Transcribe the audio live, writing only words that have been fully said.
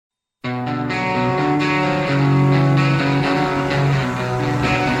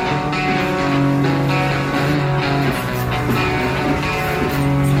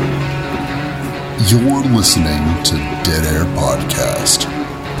listening to Dead Air Podcast,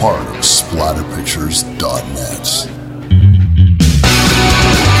 part of SplatterPictures.net.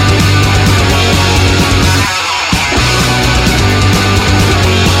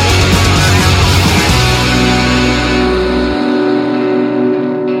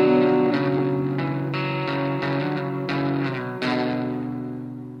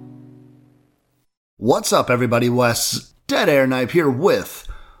 What's up, everybody? Wes, Dead Air Knife here with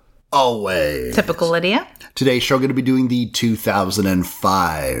Always Typical Lydia. Today's show going to be doing the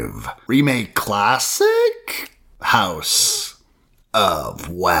 2005 remake classic House of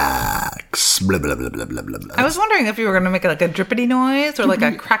Wax. Blah, blah, blah, blah, blah, blah, blah. I was wondering if you were going to make like a drippity noise or like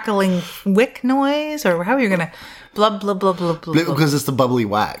a crackling wick noise or how you're going to blub, blub, blub, blub, blub. Because it's the bubbly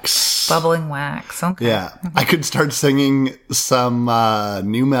wax. Bubbling wax. Okay. Yeah. I could start singing some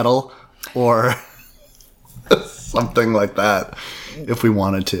new metal or something like that if we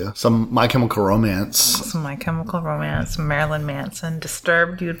wanted to. Some My Chemical Romance. Some My Chemical Romance, Marilyn Manson,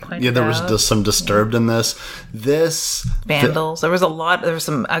 Disturbed, you would point out. Yeah, there was just some Disturbed in this. Vandals. There was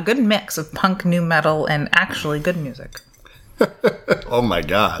a good mix of punk, new metal, and actually good music. Oh my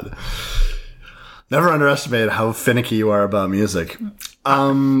God. Never underestimated how finicky you are about music.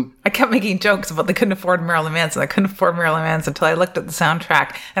 I kept making jokes about they couldn't afford Marilyn Manson. I couldn't afford Marilyn Manson until I looked at the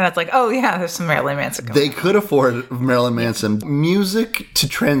soundtrack and I was like, oh yeah, there's some Marilyn Manson going on. They could afford Marilyn Manson. Music to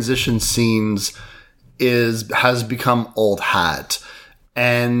transition scenes has become old hat.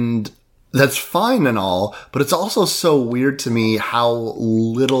 And that's fine and all, but it's also so weird to me how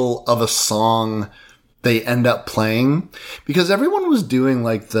little of a song they end up playing. Because everyone was doing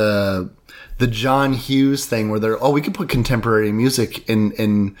like the John Hughes thing where we could put contemporary music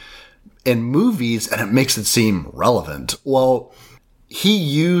in movies and it makes it seem relevant. Well, he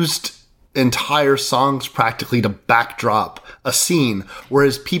used entire songs practically to backdrop a scene,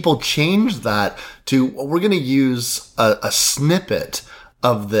 whereas people changed that to, we're going to use a snippet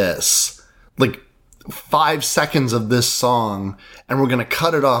of this, like 5 seconds of this song, and we're going to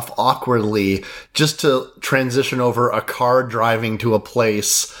cut it off awkwardly just to transition over a car driving to a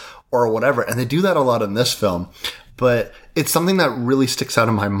place or whatever. And they do that a lot in this film. But it's something that really sticks out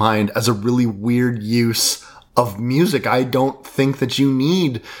in my mind as a really weird use of music. I don't think that you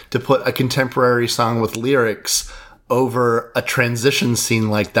need to put a contemporary song with lyrics over a transition scene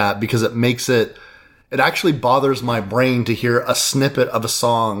like that, because it actually bothers my brain to hear a snippet of a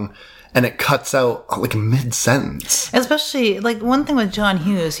song and it cuts out like mid-sentence. Especially, like, one thing with John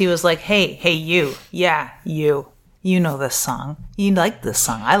Hughes, he was like, hey, you. Yeah, you. You know this song. You like this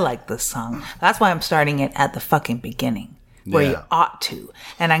song. I like this song. That's why I'm starting it at the fucking beginning, where you ought to.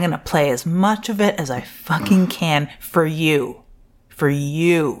 And I'm going to play as much of it as I fucking can for you. For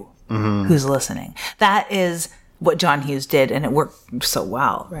you who's listening. That is what John Hughes did, and it worked so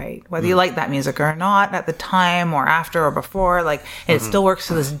well, right? Whether you like that music or not at the time or after or before, like, it still works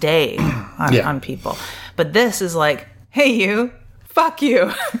to this day on people. But this is like, hey, you, fuck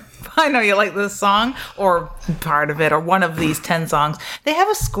you. I know you like this song, or part of it, or one of these 10 songs. They have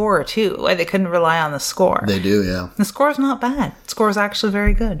a score, too. They couldn't rely on the score. They do, yeah. The score's not bad. The score's actually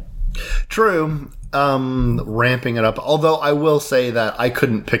very good. True. Ramping it up. Although I will say that I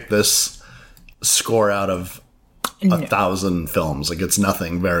couldn't pick this score out of 1,000 films. Like, it's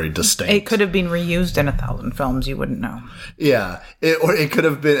nothing very distinct. It could have been reused in 1,000 films. You wouldn't know. Yeah. Or it could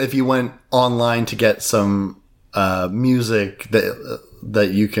have been, if you went online to get some music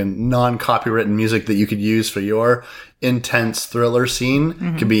that you can, non-copywritten music that you could use for your intense thriller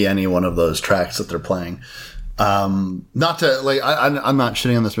scene, could be any one of those tracks that they're playing. Not to, like, I'm not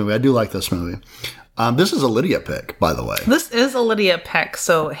shitting on this movie. I do like this movie. This is a Lydia pick, by the way. This is a Lydia pick,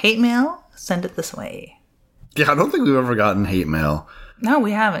 so hate mail, send it this way. Yeah, I don't think we've ever gotten hate mail. No,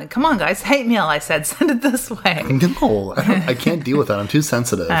 we haven't. Come on, guys. Hate mail, I said. Send it this way. No, I can't deal with that. I'm too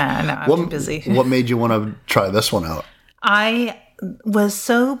sensitive. No, I'm too busy. What made you want to try this one out? I was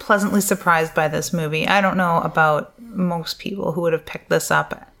so pleasantly surprised by this movie. I don't know about most people who would have picked this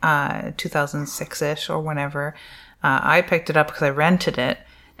up 2006-ish or whenever. I picked it up because I rented it,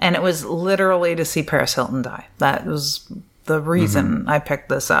 and it was literally to see Paris Hilton die. That was the reason I picked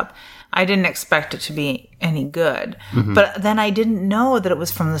this up. I didn't expect it to be any good. But then I didn't know that it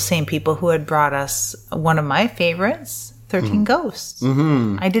was from the same people who had brought us one of my favorites, 13 Ghosts.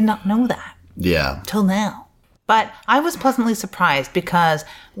 I did not know that. Yeah. Till now. But I was pleasantly surprised because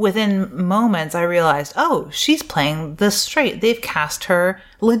within moments I realized, oh, she's playing this straight. They've cast her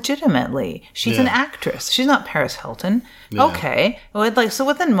legitimately. She's an actress. She's not Paris Hilton. Yeah. Okay. So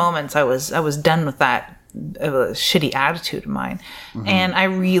within moments I was done with that shitty attitude of mine. And I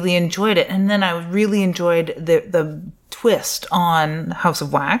really enjoyed it. And then I really enjoyed the twist on House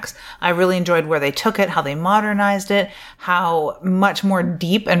of Wax. I really enjoyed where they took it, how they modernized it, how much more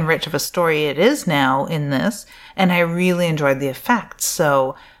deep and rich of a story it is now in this. And I really enjoyed the effects.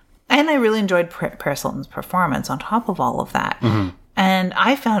 So, and I really enjoyed Paris Hilton's performance on top of all of that. Mm-hmm. And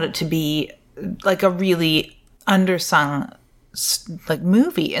I found it to be like a really undersung like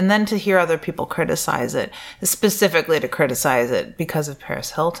movie, and then to hear other people criticize it, specifically to criticize it because of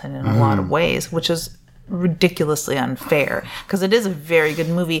Paris Hilton in a lot of ways, which is ridiculously unfair, because it is a very good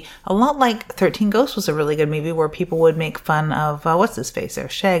movie. A lot like 13 Ghosts was a really good movie where people would make fun of what's his face there,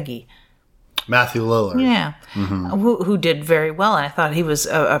 Shaggy. Matthew Lillard. Yeah. Who did very well, and I thought he was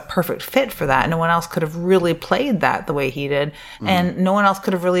a perfect fit for that. No one else could have really played that the way he did, and no one else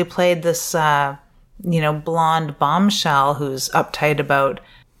could have really played this blonde bombshell who's uptight about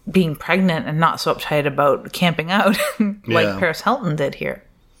being pregnant and not so uptight about camping out like Paris Hilton did here.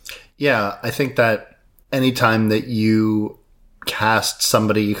 Yeah, I think that anytime that you cast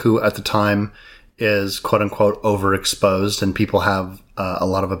somebody who at the time is quote unquote overexposed and people have a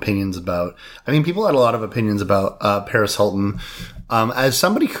lot of opinions about, I mean, people had a lot of opinions about Paris Hilton as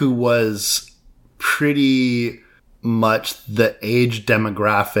somebody who was pretty much the age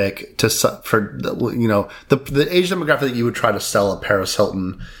demographic the age demographic that you would try to sell a Paris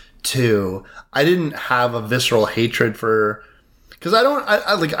Hilton to. I didn't have a visceral hatred for, because I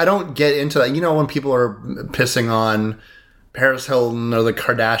don't get into that. You know, when people are pissing on Paris Hilton or the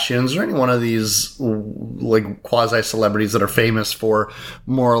Kardashians or any one of these like quasi celebrities that are famous for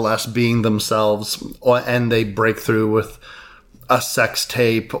more or less being themselves, and they break through with a sex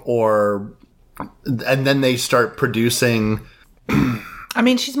tape and then they start producing. I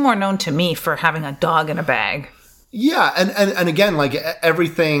mean, she's more known to me for having a dog in a bag. Yeah, and again, like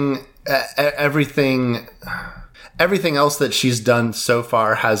everything else that she's done so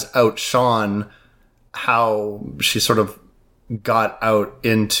far has outshone how she sort of got out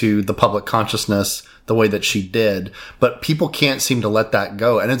into the public consciousness the way that she did. But people can't seem to let that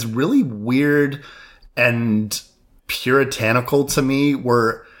go, and it's really weird and puritanical to me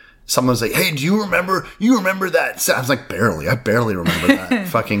where someone's like, hey, do you remember that? I was like, I barely remember that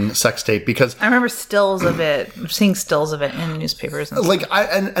fucking sex tape, because I remember stills of it, seeing stills of it in newspapers. And like,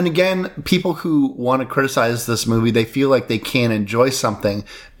 and again, people who want to criticize this movie, they feel like they can't enjoy something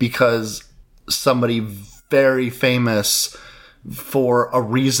because somebody very famous for a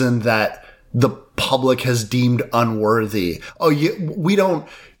reason that the public has deemed unworthy.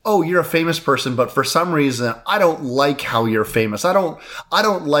 Oh, you're a famous person, but for some reason, I don't like how you're famous. I don't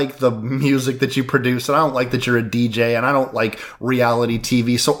like the music that you produce, and I don't like that you're a DJ, and I don't like reality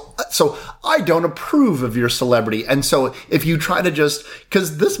TV. So I don't approve of your celebrity. And so if you try to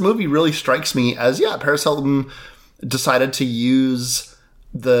because this movie really strikes me as, Paris Hilton decided to use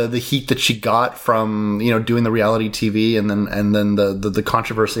the heat that she got from, doing the reality TV and then the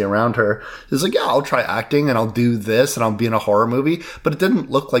controversy around her is like, I'll try acting and I'll do this and I'll be in a horror movie. But it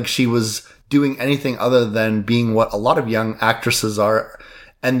didn't look like she was doing anything other than being what a lot of young actresses are.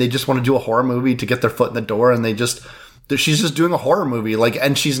 And they just want to do a horror movie to get their foot in the door. And she's just doing a horror movie. Like,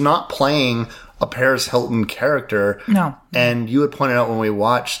 and she's not playing a Paris Hilton character. No. And you had pointed out when we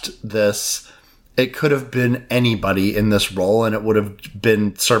watched this, it could have been anybody in this role and it would have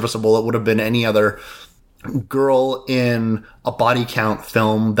been serviceable. It would have been any other girl in a body count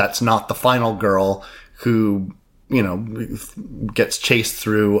film that's not the final girl who, gets chased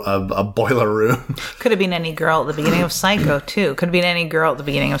through a boiler room. Could have been any girl at the beginning of Psycho, too. Could have been any girl at the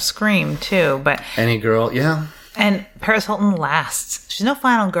beginning of Scream, too. But any girl, yeah. And Paris Hilton lasts. She's no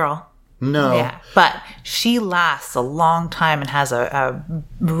final girl. No. Yeah, but she lasts a long time and has a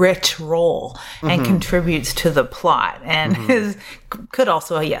rich role and contributes to the plot and could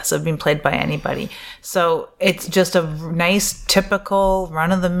also, have been played by anybody. So it's just a nice, typical,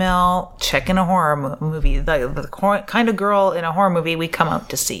 run-of-the-mill chick in a horror movie. The kind of girl in a horror movie we come out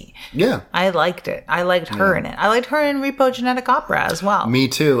to see. Yeah. I liked it. I liked her in it. I liked her in Repo Genetic Opera as well. Me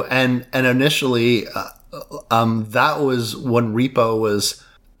too. And initially, that was when Repo was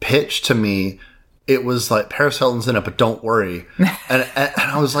pitched to me. It was like, Paris Hilton's in it, but don't worry. And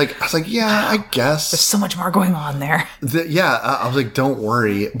I was like, yeah, I guess there's so much more going on there. I was like, don't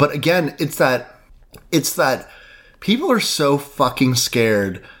worry. But again, it's that people are so fucking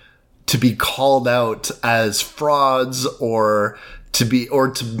scared to be called out as frauds or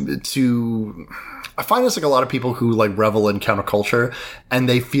to I find this like a lot of people who like revel in counterculture, and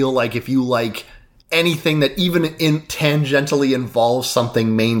they feel like if you like anything that even tangentially involves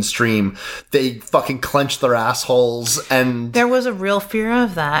something mainstream, they fucking clench their assholes. And there was a real fear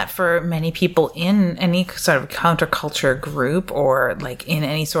of that for many people in any sort of counterculture group or like in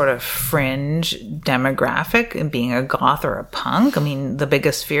any sort of fringe demographic, and being a goth or a punk. I mean, the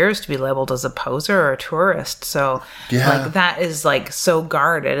biggest fear is to be labeled as a poser or a tourist. So like that is like so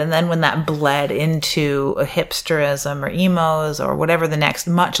guarded. And then when that bled into a hipsterism or emos or whatever the next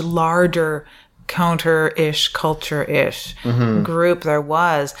much larger counter-ish, culture-ish group there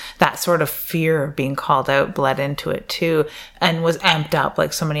was, that sort of fear of being called out bled into it too, and was amped up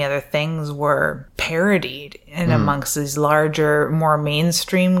like so many other things were parodied in amongst these larger, more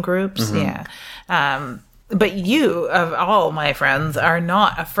mainstream groups. But you, of all my friends, are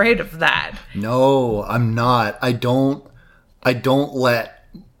not afraid of that. No, I'm not. I don't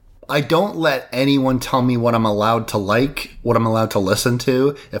let anyone tell me what I'm allowed to like, what I'm allowed to listen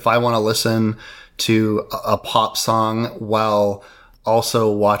to. If I want to listen to a pop song while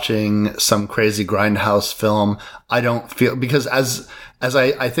also watching some crazy grindhouse film, I don't feel, because as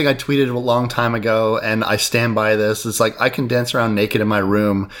I think I tweeted a long time ago, and I stand by this, it's like I can dance around naked in my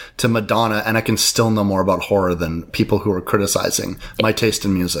room to Madonna and I can still know more about horror than people who are criticizing my taste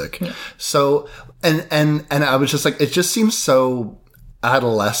in music. Yeah. So, and I was just like, it just seems so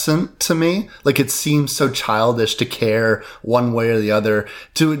adolescent to me. Like, it seems so childish to care one way or the other,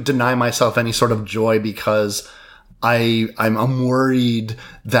 to deny myself any sort of joy because I'm worried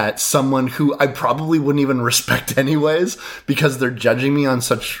that someone who I probably wouldn't even respect anyways, because they're judging me on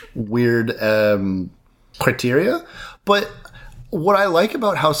such weird criteria. But what I like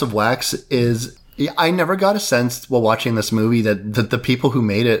about House of Wax is I never got a sense while watching this movie that the people who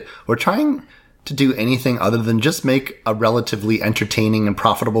made it were trying to do anything other than just make a relatively entertaining and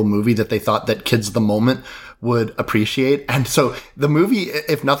profitable movie that they thought that kids of the moment would appreciate. And so the movie,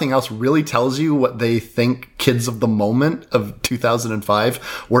 if nothing else, really tells you what they think kids of the moment of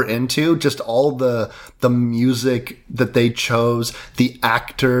 2005 were into. Just all the music that they chose, the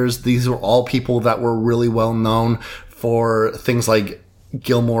actors. These were all people that were really well known for things like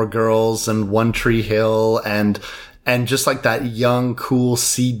Gilmore Girls and One Tree Hill and just like that young, cool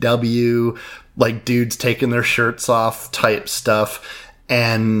CW, like dudes taking their shirts off type stuff.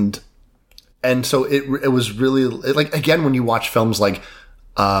 And so it was really like, again, when you watch films like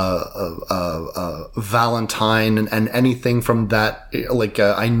Valentine and anything from that, like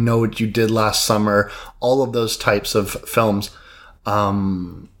I Know What You Did Last Summer, all of those types of films,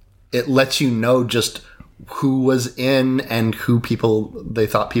 it lets you know just who was in and who they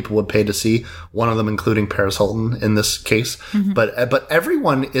thought people would pay to see. One of them including Paris Hilton in this case. Mm-hmm. But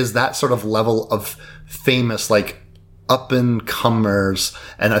everyone is that sort of level of famous, like up and comers.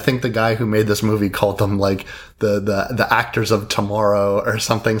 And I think the guy who made this movie called them like the actors of tomorrow or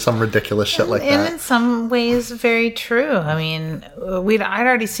something, some ridiculous shit like that. And in some ways, very true. I mean, I'd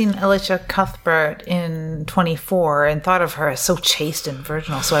already seen Alicia Cuthbert in 24 and thought of her as so chaste and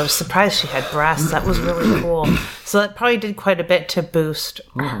virginal. So I was surprised she had breasts. That was really cool. So that probably did quite a bit to boost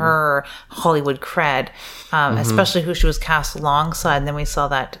her Hollywood cred, especially who she was cast alongside. And then we saw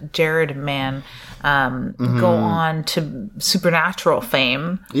that Jared man go on to supernatural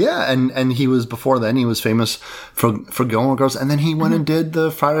fame. Yeah, and he was, before then, he was famous for Gilmore Girls, and then he went and did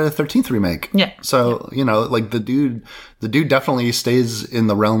the Friday the 13th remake. Yeah. So, you know, like the dude definitely stays in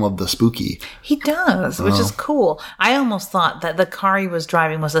the realm of the spooky. He does, which is cool. I almost thought that the car he was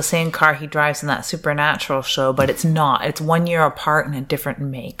driving was the same car he drives in that Supernatural show, but it's not. It's 1 year apart and a different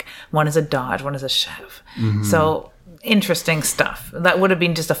make. One is a Dodge, one is a Chev. Mm-hmm. So interesting stuff. That would have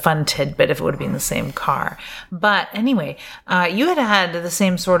been just a fun tidbit if it would have been the same car. But anyway, you had the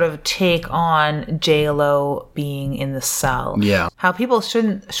same sort of take on J-Lo being in the cell. Yeah. How people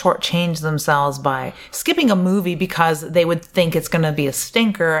shouldn't shortchange themselves by skipping a movie because they would think it's going to be a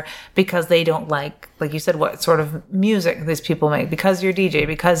stinker, because they don't like you said, what sort of music these people make, because you're DJ,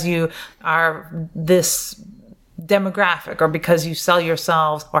 because you are this demographic, or because you sell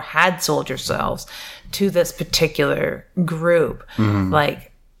yourselves or had sold yourselves to this particular group.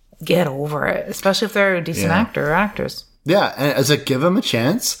 Like, get over it, especially if they're a decent actor or actors. Yeah, and as a give them a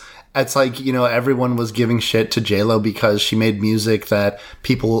chance. It's like, you know, everyone was giving shit to J-Lo because she made music that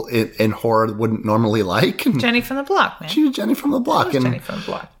people in horror wouldn't normally like. And Jenny from the Block, man. She was Jenny from the Block. Jenny from the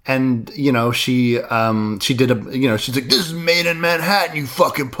Block. And, you know, she did she's like, this is made in Manhattan, you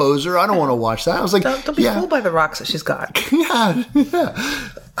fucking poser. I don't want to watch that. I was like, don't be fooled by the rocks that she's got. Yeah.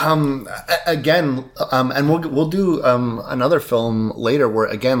 Again, and we'll do another film later where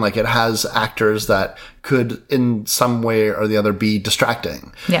again, like it has actors that could in some way or the other be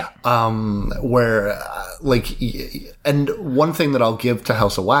distracting. Yeah. Where and one thing that I'll give to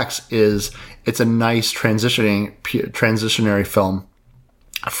House of Wax is it's a nice transitionary film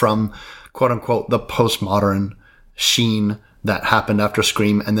from quote unquote the postmodern sheen that happened after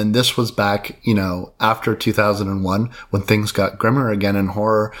Scream. And then this was back, after 2001 when things got grimmer again in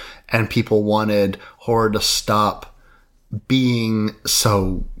horror and people wanted horror to stop being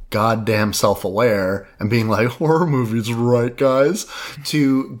so goddamn self-aware and being like, horror movies, right, guys?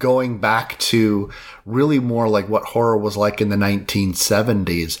 To going back to really more like what horror was like in the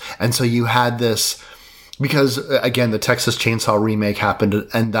 1970s. And so you had this, because again, the Texas Chainsaw remake happened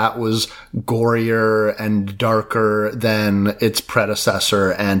and that was gorier and darker than its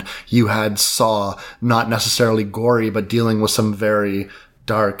predecessor. And you had Saw, not necessarily gory, but dealing with some very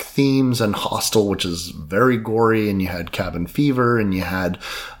dark themes, and Hostel, which is very gory. And you had Cabin Fever, and you had,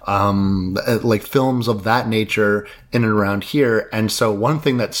 like films of that nature in and around here. And so one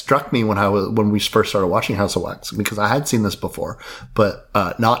thing that struck me when we first started watching House of Wax, because I had seen this before, but,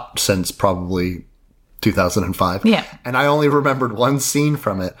 not since probably 2005. Yeah. And I only remembered one scene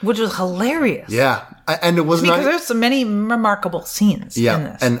from it. Which was hilarious. Yeah. And it was because there's so many remarkable scenes in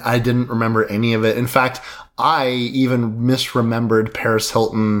this. And I didn't remember any of it. In fact, I even misremembered Paris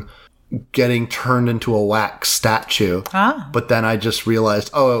Hilton getting turned into a wax statue. But then I just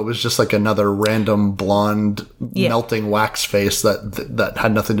realized, it was just like another random blonde melting wax face that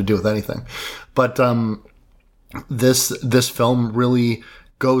had nothing to do with anything. But this film really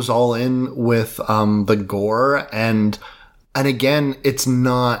goes all in with the gore, and again, it's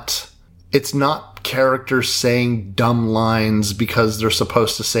not characters saying dumb lines because they're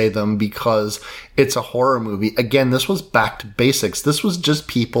supposed to say them because it's a horror movie. Again, this was back to basics. This was just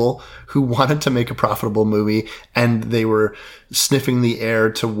people who wanted to make a profitable movie, and they were sniffing the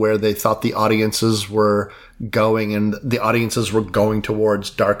air to where they thought the audiences were going, and the audiences were going towards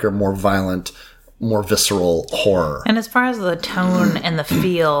darker, more violent, more visceral horror. And as far as the tone and the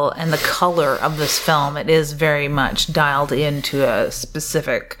feel and the color of this film, it is very much dialed into a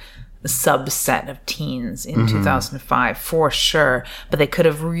specific subset of teens in 2005 for sure, but they could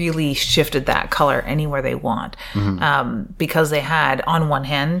have really shifted that color anywhere they want, because they had on one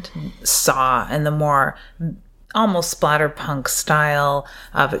hand Saw and the more almost splatterpunk style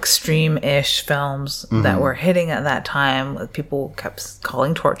of extreme-ish films that were hitting at that time, that people kept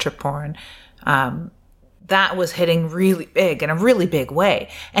calling torture porn. That was hitting really big in a really big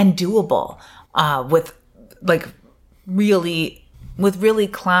way and doable, with really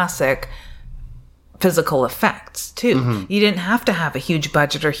classic physical effects too. You didn't have to have a huge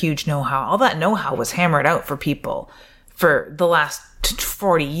budget or huge know-how. All that know-how was hammered out for people for the last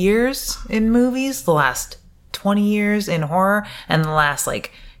 40 years in movies, the last 20 years in horror, and the last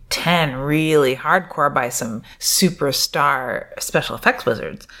 10 really hardcore by some superstar special effects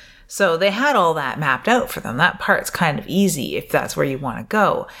wizards. So they had all that mapped out for them. That part's kind of easy if that's where you want to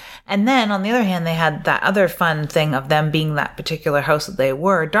go. And then on the other hand, they had that other fun thing of them being that particular house that they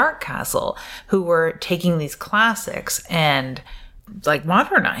were, Dark Castle, who were taking these classics and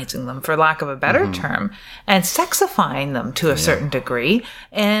modernizing them, for lack of a better term, and sexifying them to a certain degree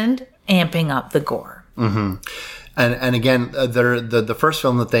and amping up the gore. And again, the first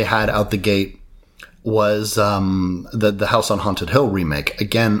film that they had out the gate was the House on Haunted Hill remake.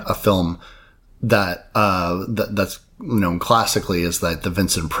 Again, a film that's known classically as the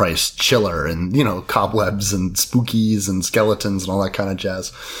Vincent Price chiller, and cobwebs and spookies and skeletons and all that kind of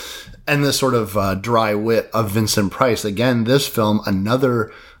jazz. And this sort of dry wit of Vincent Price. Again, this film,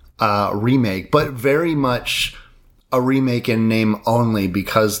 another remake, but very much a remake in name only,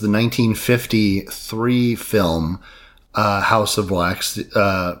 because the 1953 film House of Wax,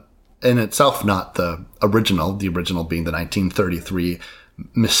 in itself not the original being the 1933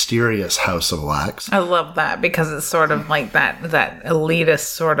 mysterious House of Wax. I love that, because it's sort of like that elitist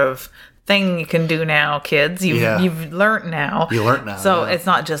sort of thing you can do now, kids. You've learned now. You learned now. So it's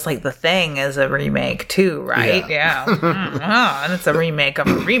not just like The Thing is a remake too, right? Yeah. And it's a remake of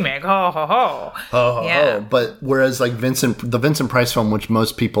a remake. Ho, ho, ho. Oh. But whereas the Vincent Price film, which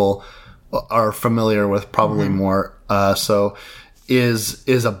most people are familiar with probably more,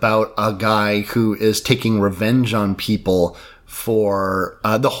 is about a guy who is taking revenge on people for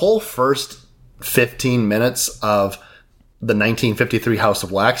the whole first 15 minutes of the 1953 House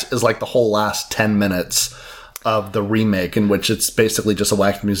of Wax is like the whole last 10 minutes of the remake, in which it's basically just a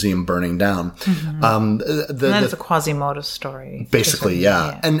wax museum burning down. And then it's a Quasimodo story. Basically,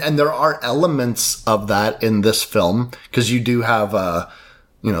 yeah. And there are elements of that in this film, because you do have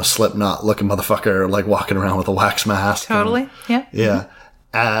Slipknot looking motherfucker, like walking around with a wax mask. Totally. Yeah.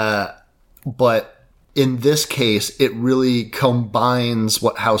 Yeah. But in this case, it really combines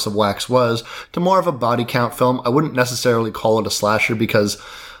what House of Wax was to more of a body count film. I wouldn't necessarily call it a slasher because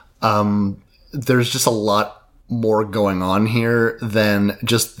there's just a lot more going on here than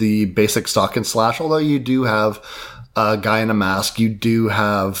just the basic stalk and slash. Although you do have a guy in a mask, you do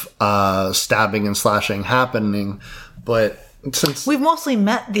have stabbing and slashing happening, but since we've mostly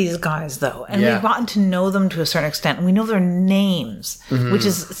met these guys though, and we've gotten to know them to a certain extent, and we know their names, which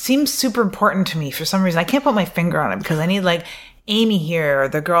seems super important to me for some reason. I can't put my finger on it because I need like Amy here or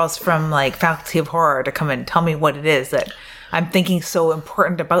the girls from like Faculty of Horror to come and tell me what it is that I'm thinking so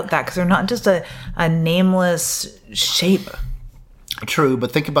important about that, because they're not just a nameless shape. True,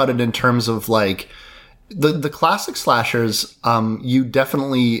 but think about it in terms of like the classic slashers. You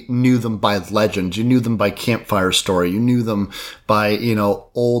definitely knew them by legend. You knew them by campfire story. You knew them by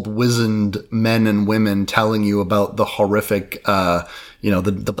old wizened men and women telling you about the horrific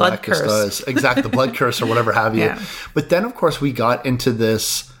the black curse. Exactly, the blood curse or whatever have you. Yeah. But then of course we got into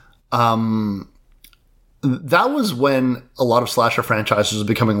this. That was when a lot of slasher franchises were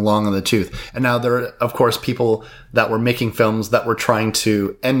becoming long in the tooth. And now there are, of course, people that were making films that were trying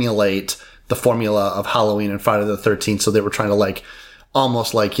to emulate the formula of Halloween and Friday the 13th. So they were trying to like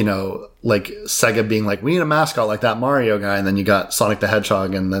Sega being like, we need a mascot like that Mario guy. And then you got Sonic the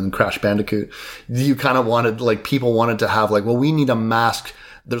Hedgehog and then Crash Bandicoot. You kind of wanted, like, people wanted to have like, well, we need a mask.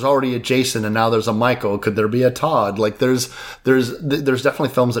 There's already a Jason and now there's a Michael. Could there be a Todd? Like there's definitely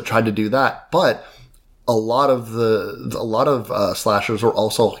films that tried to do that. But a lot of slashers were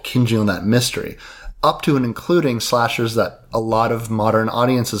also hinging on that mystery, up to and including slashers that a lot of modern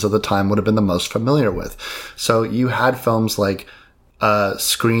audiences of the time would have been the most familiar with. So you had films like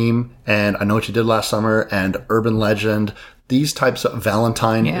Scream and I Know What You Did Last Summer and Urban Legend. These types of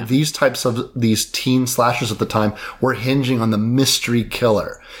Valentine, these types of these teen slashers at the time were hinging on the mystery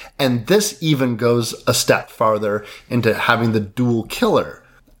killer. And this even goes a step farther into having the dual killer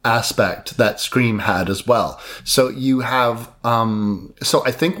aspect that Scream had as well. So you have, so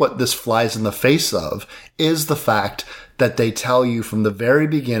I think what this flies in the face of is the fact that they tell you from the very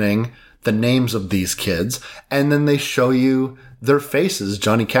beginning the names of these kids, and then they show you their faces.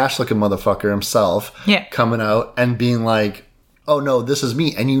 Johnny Cash looking motherfucker himself coming out and being like, oh no, this is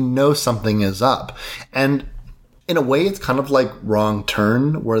me. And something is up. And in a way, it's kind of like Wrong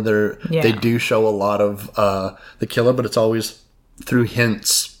Turn, where they do show a lot of the killer, but it's always through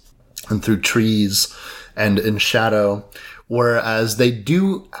hints and through trees and in shadow. Whereas they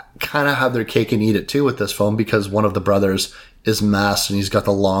do kind of have their cake and eat it too with this film, because one of the brothers is masked and he's got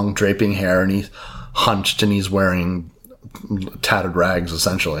the long draping hair and he's hunched and he's wearing tattered rags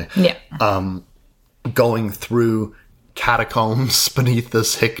essentially. Yeah. Going through catacombs beneath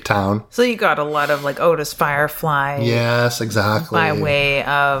this hick town. So you got a lot of like Otis Firefly. Yes, exactly. By way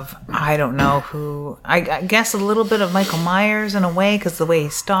of, I don't know who, I guess a little bit of Michael Myers in a way, because the way he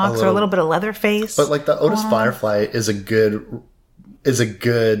stalks, or a little bit of Leatherface. But like the Otis Firefly is a good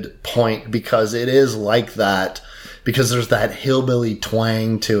point, because it is like that. Because there's that hillbilly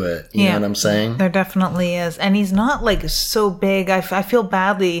twang to it. You know what I'm saying? There definitely is. And he's not like so big. I feel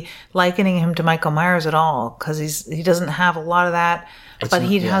badly likening him to Michael Myers at all, because he doesn't have a lot of that. But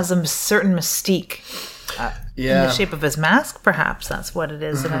he has a certain mystique. In the shape of his mask, perhaps. That's what it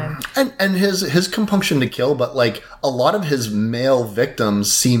is. And his compunction to kill, but like a lot of his male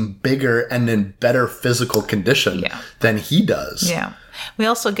victims seem bigger and in better physical condition than he does. Yeah. We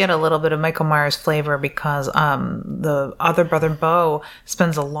also get a little bit of Michael Myers flavor because the other brother, Bo,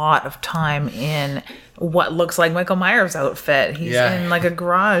 spends a lot of time in what looks like Michael Myers' outfit. He's in like a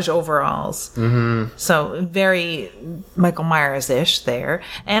garage overalls. Mm-hmm. So very Michael Myers-ish there.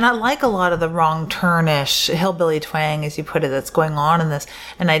 And I like a lot of the Wrong Turn-ish hillbilly twang, as you put it, that's going on in this.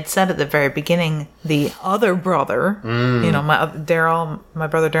 And I'd said at the very beginning, the other brother, my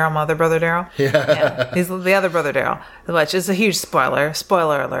brother Daryl, my other brother Daryl. Yeah. He's the other brother Daryl, which is a huge spoiler.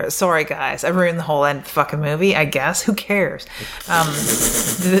 Spoiler alert. Sorry, guys. I ruined the whole end of the fucking movie, I guess. Who cares?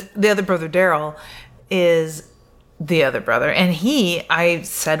 The other brother Daryl is the other brother. And I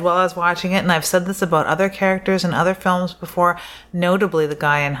said while I was watching it, and I've said this about other characters in other films before, notably the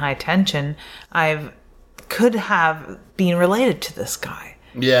guy in High Tension, could have been related to this guy.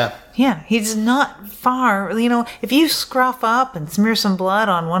 Yeah. Yeah, he's not far. If you scruff up and smear some blood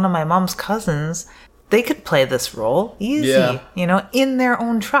on one of my mom's cousins, they could play this role easy, in their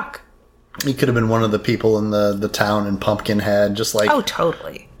own truck. He could have been one of the people in the town in Pumpkinhead, just like... Oh,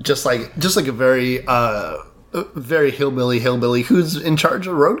 totally. Just like a very, very hillbilly who's in charge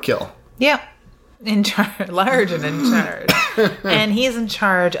of roadkill. Yeah. Large and in charge. And he is in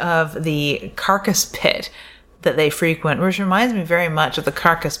charge of the carcass pit that they frequent, which reminds me very much of the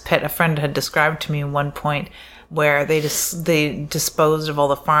carcass pit a friend had described to me at one point, where they disposed of all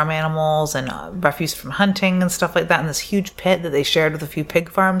the farm animals and refuse from hunting and stuff like that in this huge pit that they shared with a few pig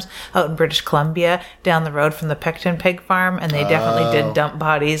farms out in British Columbia down the road from the Picton pig farm. And they definitely did dump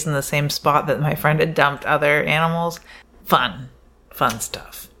bodies in the same spot that my friend had dumped other animals. Fun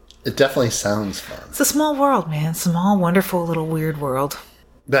stuff. It definitely sounds fun. It's a small world, man. Small, wonderful, little weird world.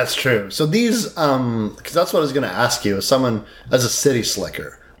 That's true. So these, because that's what I was going to ask you, as a city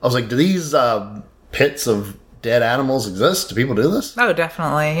slicker. I was like, do these pits of dead animals exist? Do people do this? Oh,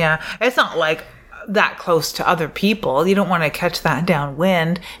 definitely, yeah. It's not like that close to other people. You don't want to catch that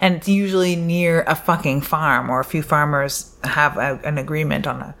downwind, and it's usually near a fucking farm, or a few farmers have an agreement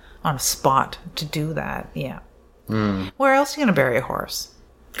on a spot to do that. Yeah. Where else are you going to bury a horse?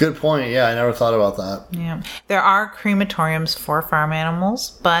 Good point. Yeah, I never thought about that. Yeah. There are crematoriums for farm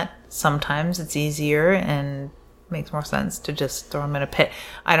animals, but sometimes it's easier and makes more sense to just throw them in a pit.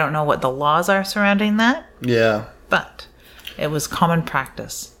 I don't know what the laws are surrounding that. Yeah. But it was common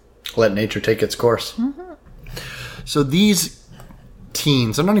practice. Let nature take its course. Mm-hmm. So these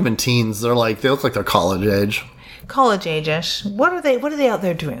teens, they're not even teens. They look like they're college age. College age-ish. What are they out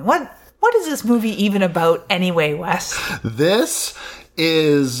there doing? What is this movie even about anyway, Wes? This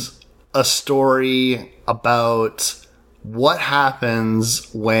is a story about what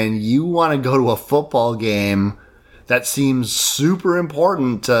happens when you want to go to a football game that seems super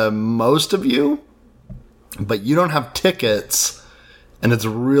important to most of you, but you don't have tickets and it's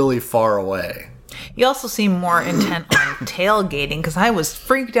really far away. You also seem more intent on tailgating, because I was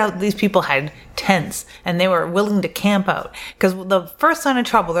freaked out these people had tents and they were willing to camp out. Because the first sign of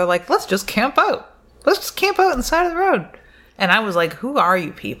trouble, they're like, let's just camp out. Let's just camp out on the side of the road. And I was like, who are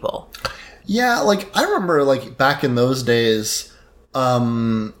you people? Yeah, I remember, back in those days,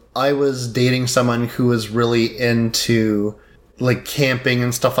 I was dating someone who was really into, camping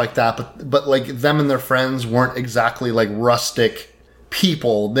and stuff like that. But them and their friends weren't exactly, rustic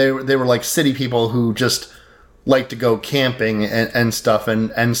people. They were city people who just like to go camping and stuff.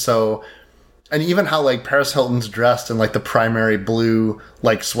 And so, and even how Paris Hilton's dressed in the primary blue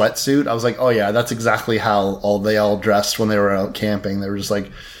sweatsuit. I was like, oh yeah, that's exactly how they all dressed when they were out camping. They were just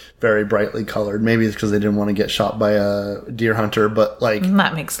very brightly colored. Maybe it's because they didn't want to get shot by a deer hunter, but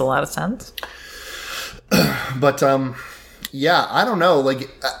that makes a lot of sense. But yeah, I don't know.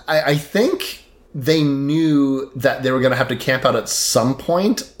 I think they knew that they were going to have to camp out at some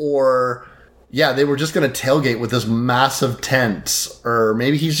point, or yeah, they were just going to tailgate with this massive tent, or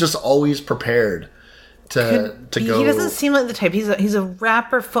maybe he's just always prepared to go. He doesn't seem like the type. He's a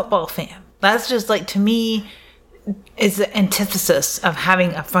rapper football fan. That's just to me is the antithesis of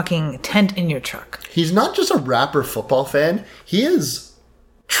having a fucking tent in your truck. He's not just a rapper football fan. He is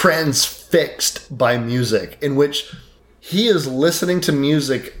transfixed by music, in which he is listening to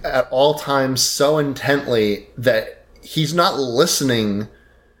music at all times so intently that he's not listening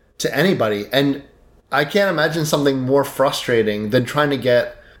to anybody. And I can't imagine something more frustrating than trying to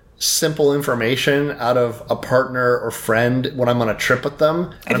get simple information out of a partner or friend when I'm on a trip with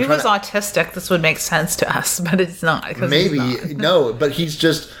them. If he was autistic, this would make sense to us, but it's not. Maybe, no, but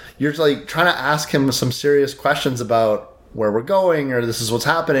you're trying to ask him some serious questions about where we're going, or this is what's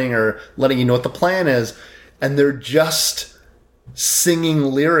happening, or letting you know what the plan is. And they're just singing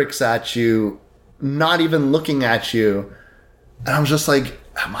lyrics at you, not even looking at you. And I'm just like,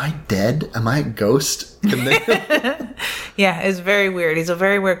 am I dead? Am I a ghost? Yeah, it's very weird. He's a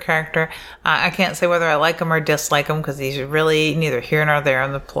very weird character. I can't say whether I like him or dislike him, because he's really neither here nor there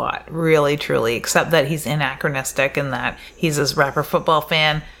in the plot, really, truly, except that he's anachronistic in that he's this rapper football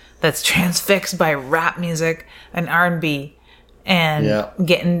fan that's transfixed by rap music and R&B. And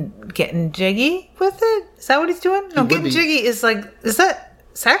getting jiggy with it? Is that what he's doing? No, getting jiggy is is that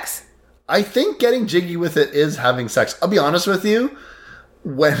sex? I think getting jiggy with it is having sex. I'll be honest with you.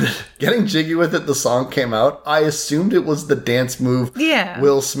 When Getting Jiggy With It, the song came out, I assumed it was the dance move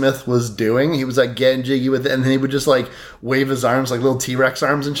Will Smith was doing. He was getting jiggy with it, and then he would just wave his arms like little T-Rex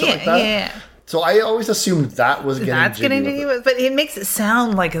arms and shit like that. Yeah. So I always assumed that was getting jiggy with it. But it makes it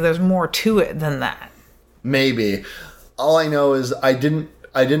sound like there's more to it than that. Maybe. All I know is I didn't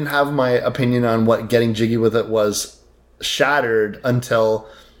have my opinion on what Getting Jiggy With It was shattered until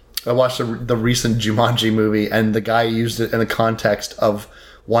I watched the recent Jumanji movie, and the guy used it in the context of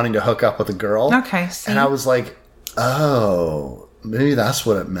wanting to hook up with a girl. Okay, see? And I was like, oh, maybe that's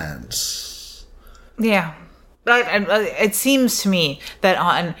what it meant. Yeah. But it seems to me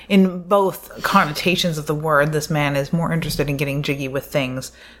that in both connotations of the word, this man is more interested in getting jiggy with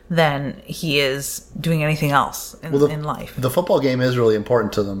things than he is doing anything else in life. The football game is really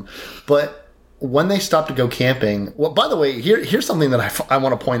important to them. But when they stop to go camping... Well, by the way, here's something that I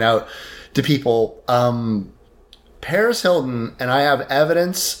want to point out to people. Paris Hilton, and I have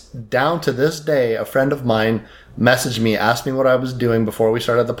evidence down to this day, a friend of mine messaged me, asked me what I was doing before we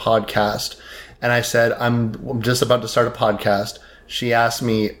started the podcast. And I said, I'm just about to start a podcast. She asked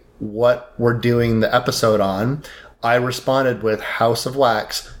me what we're doing the episode on. I responded with House of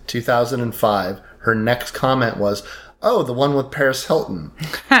Wax, 2005. Her next comment was, oh, the one with Paris Hilton.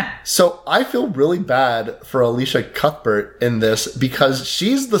 So I feel really bad for Alicia Cuthbert in this because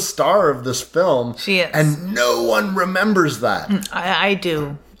she's the star of this film. She is. And no one remembers that. I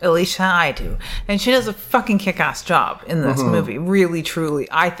do. Alicia, I do. And she does a fucking kick-ass job in this movie. Really, truly,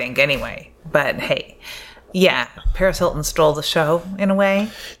 I think, anyway. But hey, yeah, Paris Hilton stole the show in a way.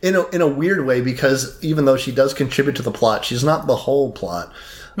 In a weird way, because even though she does contribute to the plot, she's not the whole plot.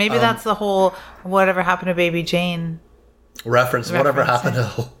 Maybe that's the whole whatever happened to Baby Jane reference. Whatever happened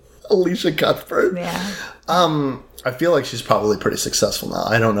to Alicia Cuthbert. Yeah. I feel like she's probably pretty successful now.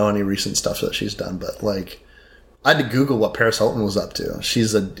 I don't know any recent stuff that she's done, but like, I had to Google what Paris Hilton was up to.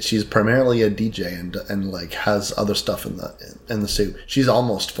 She's primarily a DJ and like has other stuff in the suit. She's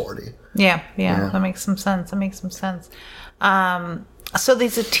almost 40. Yeah. That makes some sense. So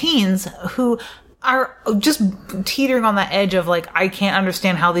these are teens who are just teetering on the edge of like, I can't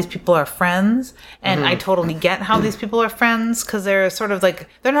understand how these people are friends, and I totally get how these people are friends because they're sort of like,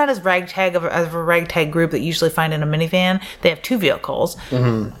 they're not as ragtag of a ragtag group that you usually find in a minivan. They have two vehicles,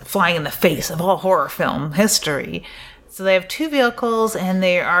 flying in the face of all horror film history. So they have two vehicles, and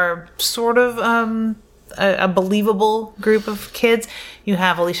they are sort of a believable group of kids. You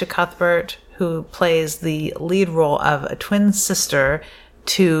have Alicia Cuthbert, who plays the lead role of a twin sister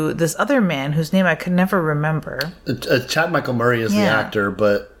to this other man whose name I could never remember. Chad Michael Murray is the actor,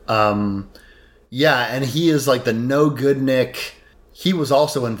 but and he is like the no good Nick. He was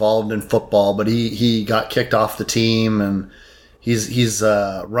also involved in football, but he got kicked off the team, and he's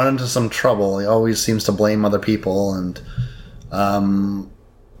run into some trouble. He always seems to blame other people, and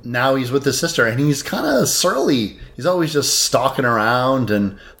now he's with his sister, and he's kind of surly. He's always just stalking around,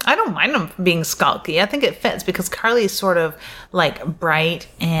 and I don't mind him being skulky. I think it fits because Carly's sort of like bright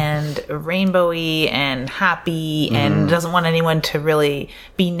and rainbowy and happy and doesn't want anyone to really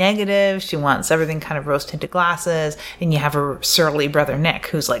be negative. She wants everything kind of rose tinted glasses, and you have her surly brother Nick,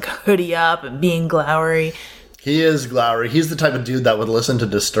 who's like hoodie up and being glowery. He is glowery. He's the type of dude that would listen to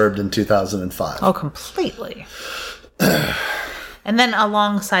Disturbed in 2005. Oh, completely. And then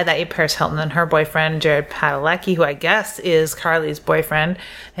alongside that, you have Paris Hilton and her boyfriend, Jared Padalecki, who I guess is Carly's boyfriend.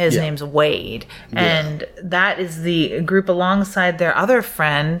 His name's Wade. And that is the group alongside their other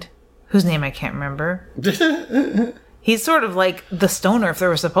friend, whose name I can't remember. He's sort of like the stoner, if there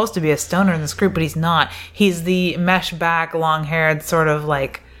was supposed to be a stoner in this group, but he's not. He's the mesh back, long-haired, sort of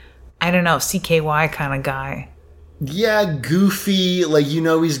like, I don't know, CKY kind of guy. Yeah, goofy. Like,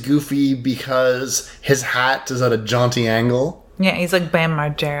 he's goofy because his hat is at a jaunty angle. Yeah, he's like Bam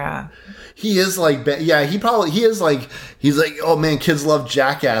Margera. He is like, he's like, oh man, kids love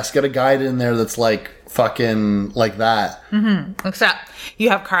Jackass. Get a guy in there that's like fucking like that. Mm-hmm. Except you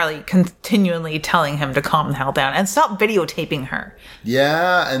have Carly continually telling him to calm the hell down and stop videotaping her.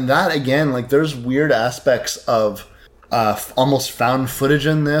 Yeah, and that again, like there's weird aspects of almost found footage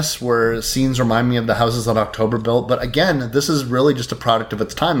in this where scenes remind me of the houses that October built. But again, this is really just a product of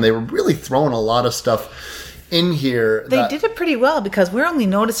its time. They were really throwing a lot of stuff in here. They did it pretty well because we're only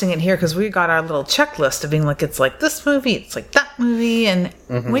noticing it here because we got our little checklist of being like, it's like this movie, it's like that movie. And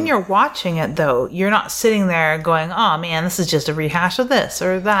when you're watching it, though, you're not sitting there going, oh man, this is just a rehash of this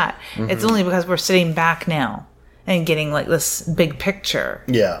or that. It's only because we're sitting back now and getting like this big picture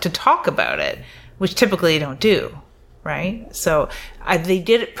to talk about it, which typically you don't do. Right? So they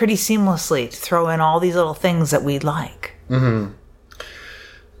did it pretty seamlessly to throw in all these little things that we like.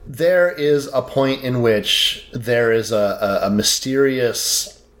 There is a point in which there is a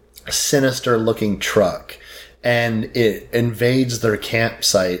mysterious, sinister-looking truck, and it invades their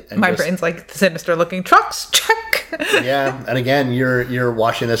campsite. And my brain's like, sinister-looking trucks, check! Yeah, and again, you're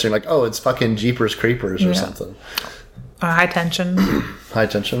watching this, and you're like, oh, it's fucking Jeepers Creepers or something. High Tension. High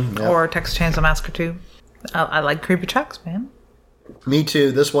Tension, yeah. Or Texas Chainsaw Massacre 2. I like creepy trucks, man. Me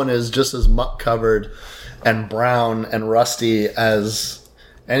too. This one is just as muck-covered and brown and rusty as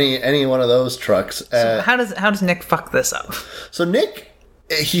any one of those trucks. So how does Nick fuck this up? So Nick,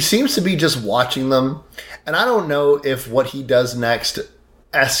 he seems to be just watching them, and I don't know if what he does next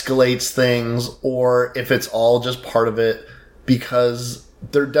escalates things or if it's all just part of it, because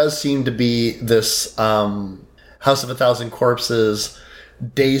there does seem to be this House of a Thousand Corpses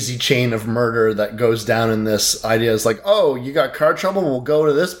daisy chain of murder that goes down in this idea. Is like, oh, you got car trouble? We'll go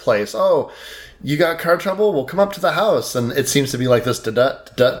to this place. Oh, you got car trouble? We'll come up to the house. And it seems to be like this,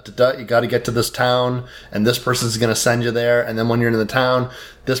 da-da-da-da-da. You got to get to this town, and this person's going to send you there. And then when you're in the town,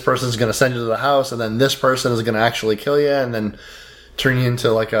 this person's going to send you to the house, and then this person is going to actually kill you, and then turn you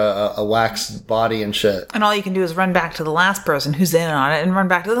into like a wax body and shit. And all you can do is run back to the last person who's in on it and run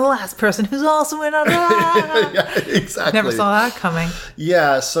back to the last person who's also in on it. Yeah, exactly. Never saw that coming.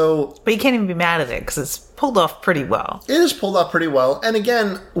 Yeah, so... But you can't even be mad at it because it's pulled off pretty well. It is pulled off pretty well. And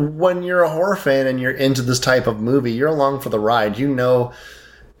again, when you're a horror fan and you're into this type of movie, you're along for the ride. You know,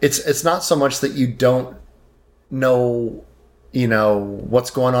 it's not so much that you don't know... what's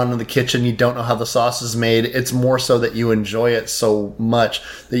going on in the kitchen. You don't know how the sauce is made. It's more so that you enjoy it so much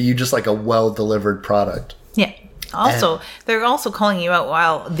that you just like a well-delivered product. Yeah. Also, they're also calling you out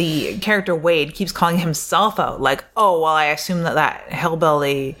while the character Wade keeps calling himself out. Like, oh, well, I assume that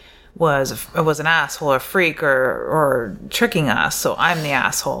hellbelly was an asshole or freak or tricking us, so I'm the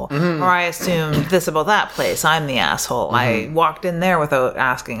asshole. Mm-hmm. Or I assumed this about that place, I'm the asshole. Mm-hmm. I walked in there without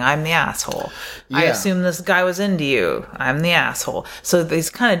asking, I'm the asshole. Yeah. I assumed this guy was into you, I'm the asshole. So he's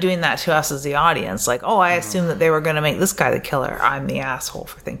kind of doing that to us as the audience, like, oh, I assumed that they were going to make this guy the killer, I'm the asshole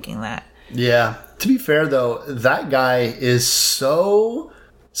for thinking that. Yeah. To be fair, though, that guy is so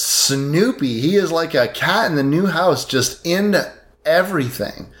snoopy. He is like a cat in the new house, just into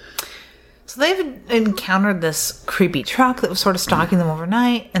everything. So they've encountered this creepy truck that was sort of stalking them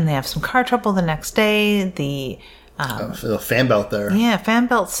overnight, and they have some car trouble the next day. The fan belt there. Yeah, fan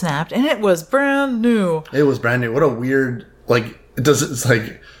belt snapped, and it was brand new. It was brand new. What a weird, it's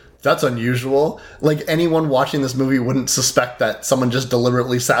like, that's unusual. Like, anyone watching this movie wouldn't suspect that someone just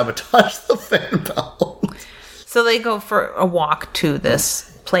deliberately sabotaged the fan belt. So they go for a walk to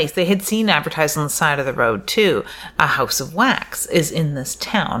this place. They had seen advertised on the side of the road, too. A House of Wax is in this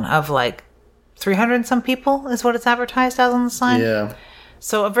town of, 300 and some people is what it's advertised as on the sign. Yeah.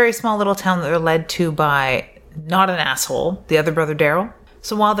 So a very small little town that they're led to by not an asshole, the other brother Daryl.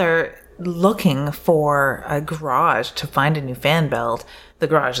 So while they're looking for a garage to find a new fan belt, the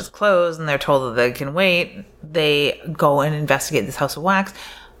garage is closed and they're told that they can wait. They go and investigate this House of Wax.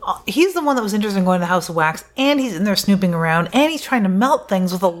 He's the one that was interested in going to the House of Wax, and he's in there snooping around, and he's trying to melt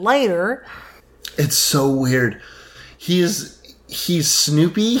things with a lighter. It's so weird. He's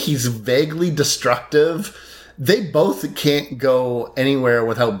snoopy. He's vaguely destructive. They both can't go anywhere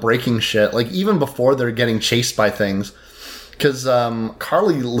without breaking shit. Like, even before they're getting chased by things. Because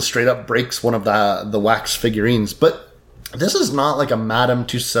Carly straight up breaks one of the wax figurines. But this is not like a Madame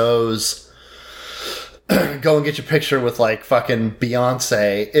Tussauds go and get your picture with fucking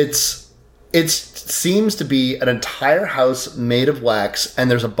Beyonce. It seems to be an entire house made of wax, and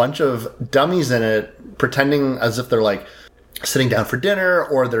there's a bunch of dummies in it pretending as if they're sitting down for dinner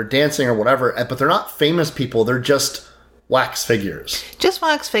or they're dancing or whatever, but they're not famous people. They're just wax figures. Just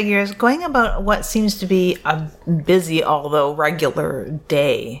wax figures going about what seems to be a busy, although regular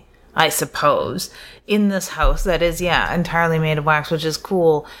day, I suppose, in this house that is, entirely made of wax, which is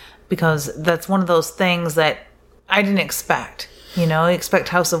cool because that's one of those things that I didn't expect. You expect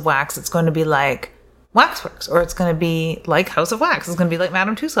House of Wax, it's going to be like Waxworks, or it's going to be like House of Wax. It's going to be like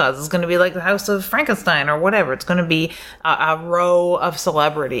Madame Tussauds. It's going to be like the House of Frankenstein or whatever. It's going to be a row of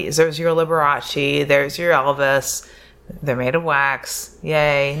celebrities. There's your Liberace. There's your Elvis. They're made of wax.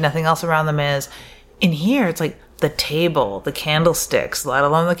 Yay. Nothing else around them is. In here, it's like the table, the candlesticks, let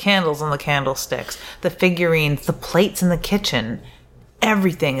alone the candles on the candlesticks, the figurines, the plates in the kitchen.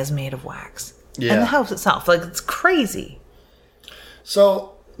 Everything is made of wax. Yeah. And the house itself. It's crazy.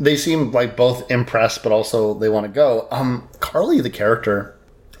 So they seem both impressed, but also they want to go. Carly, the character,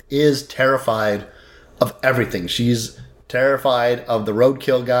 is terrified of everything. She's terrified of the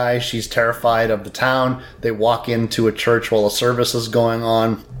roadkill guy. She's terrified of the town. They walk into a church while a service is going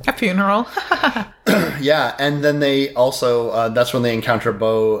on. A funeral. Yeah, and then they also, that's when they encounter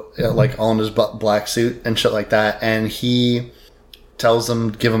Beau, all in his black suit and shit like that. And he tells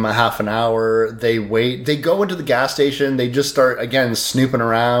them, give them a half an hour. They wait. They go into the gas station. They just start, again, snooping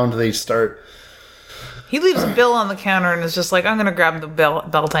around. He leaves a bill on the counter and is just like, I'm going to grab the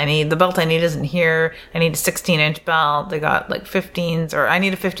belt I need. The belt I need isn't here. I need a 16-inch belt. They got 15s, or I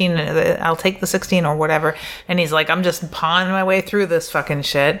need a 15. I'll take the 16 or whatever. And he's like, I'm just pawing my way through this fucking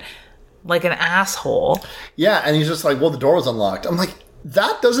shit like an asshole. Yeah, and he's just like, well, the door was unlocked. I'm like,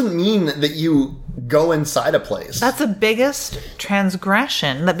 that doesn't mean that you go inside a place. That's the biggest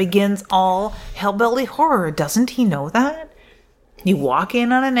transgression that begins all hellbilly horror. Doesn't he know that? You walk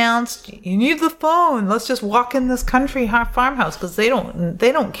in unannounced. You need the phone. Let's just walk in this country farmhouse because they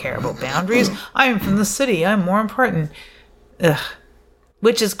don't care about boundaries. I am from the city. I'm more important. Ugh.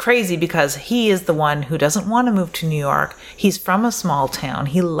 Which is crazy because he is the one who doesn't want to move to New York. He's from a small town.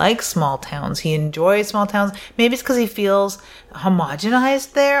 He likes small towns. He enjoys small towns. Maybe it's because he feels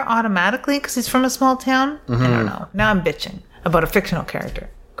homogenized there automatically because he's from a small town. I don't know. Now I'm bitching about a fictional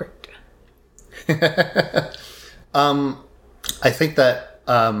character. Great. I think that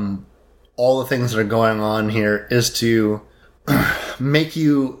all the things that are going on here is to make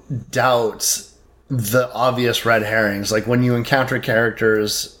you doubt the obvious red herrings. Like when you encounter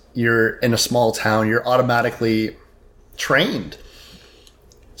characters, you're in a small town, you're automatically trained.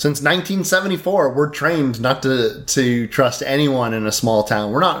 Since 1974, we're trained not to trust anyone in a small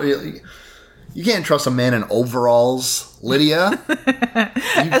town. We're not really... You can't trust a man in overalls, Lydia.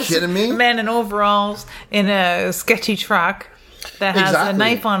 Are you kidding me? A man in overalls in a sketchy truck that has a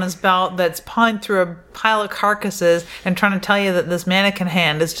knife on his belt that's pawing through a pile of carcasses and trying to tell you that this mannequin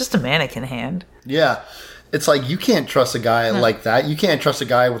hand is just a mannequin hand. Yeah. It's like, you can't trust a guy like that. You can't trust a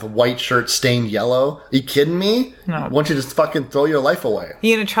guy with a white shirt stained yellow. Are you kidding me? No. I want you to just fucking throw your life away.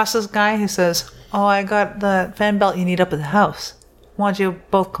 You gonna trust this guy who says, "Oh, I got the fan belt you need up at the house. Why don't you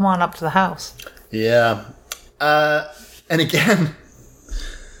both come on up to the house?" Yeah. And again,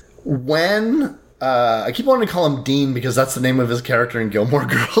 when... I keep wanting to call him Dean because that's the name of his character in Gilmore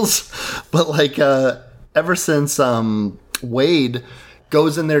Girls. But, like, ever since Wade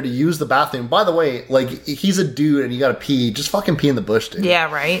goes in there to use the bathroom... By the way, like, he's a dude and you gotta pee. Just fucking pee in the bush, dude.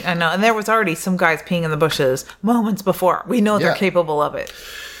 Yeah, right? I know. And there was already some guys peeing in the bushes moments before. We know they're capable of it.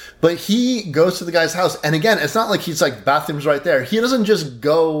 But he goes to the guy's house. And again, it's not like he's like, bathroom's right there. He doesn't just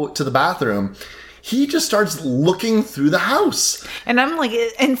go to the bathroom. He just starts looking through the house. And I'm like,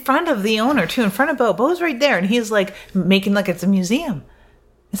 in front of the owner, too, in front of Bo. Bo's right there. And he's like, making like it's a museum.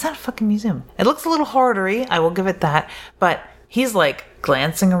 It's not a fucking museum. It looks a little hoardery. I will give it that. But he's like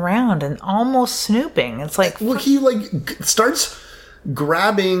glancing around and almost snooping. It's like... Well, he like starts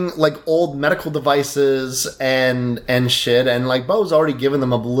grabbing like old medical devices and shit. And like Bo's already given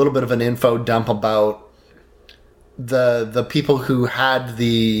them a little bit of an info dump about the people who had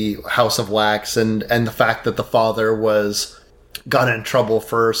the House of Wax and the fact that the father got in trouble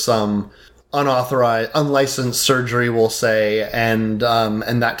for some unauthorized, unlicensed surgery, we'll say, and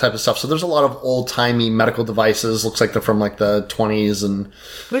that type of stuff. So there's a lot of old-timey medical devices. Looks like they're from like the 20s and...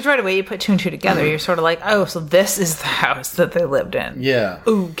 Which right away you put two and two together. You're sort of like, oh, so this is the house that they lived in. Yeah.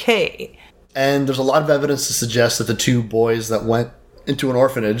 Okay. And there's a lot of evidence to suggest that the two boys that went into an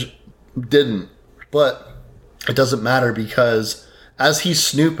orphanage didn't. But it doesn't matter because as he's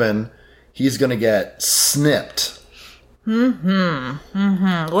snooping, he's going to get snipped. One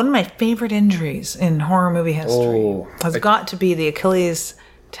of my favorite injuries in horror movie history has got to be the Achilles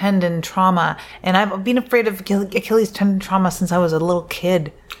tendon trauma. And I've been afraid of Achilles tendon trauma since I was a little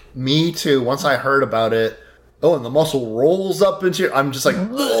kid. Me too. Once I heard about it, and the muscle rolls up into your... I'm just like,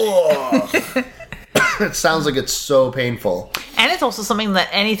 ugh. It sounds like it's so painful. And it's also something that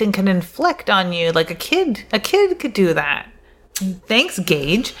anything can inflict on you. Like a kid could do that. Thanks,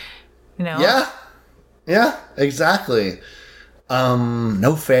 Gage. You know? Yeah, exactly.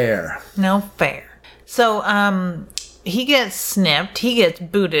 No fair. No fair. So, he gets snipped. He gets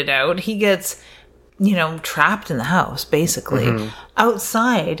booted out. He gets, trapped in the house, basically.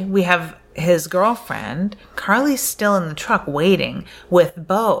 Outside, we have his girlfriend. Carly's still in the truck waiting with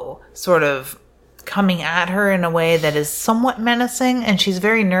Bo, sort of coming at her in a way that is somewhat menacing, and she's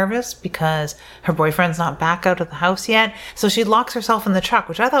very nervous because her boyfriend's not back out of the house yet, so she locks herself in the truck,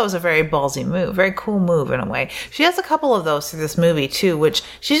 which I thought was a very ballsy move, very cool move in a way. She has a couple of those through this movie too, which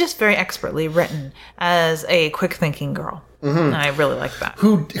she's just very expertly written as a quick thinking girl. And I really like that.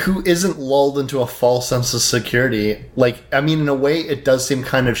 Who isn't lulled into a false sense of security. Like, I mean, in a way it does seem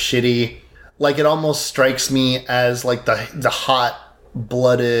kind of shitty. Like, it almost strikes me as like the hot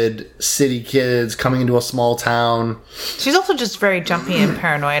blooded city kids coming into a small town. She's also just very jumpy and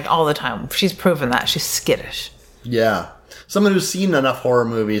paranoid all the time. She's proven that. She's skittish. Yeah. Someone who's seen enough horror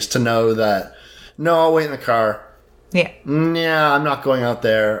movies to know that, no, I'll wait in the car. Yeah. Yeah, I'm not going out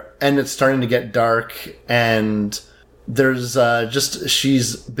there. And it's starting to get dark, and there's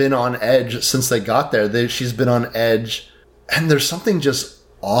she's been on edge since they got there. She's been on edge, and there's something just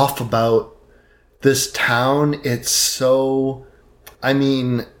off about this town. It's so... I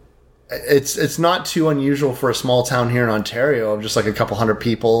mean, it's not too unusual for a small town here in Ontario of just like a couple hundred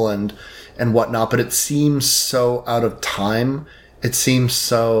people and whatnot, but it seems so out of time. It seems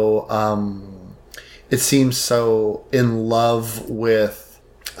so in love with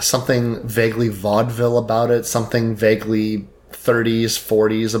something vaguely vaudeville about it, something vaguely 30s,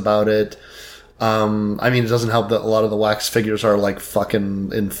 40s about it. I mean, it doesn't help that a lot of the wax figures are like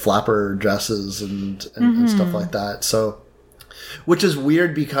fucking in flapper dresses and stuff like that. So, which is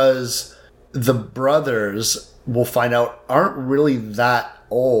weird because the brothers, we'll find out, aren't really that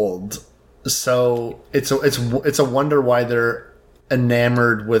old. So it's a wonder why they're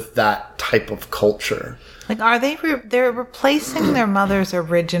enamored with that type of culture. Like, are they? They're replacing their mother's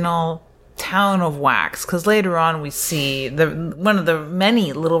original town of wax, because later on we see one of the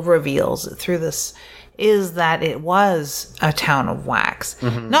many little reveals through this is that it was a town of wax.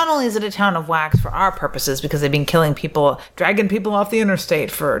 Not only is it a town of wax for our purposes, because they've been killing people, dragging people off the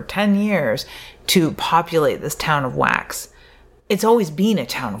interstate for 10 years to populate this town of wax. It's always been a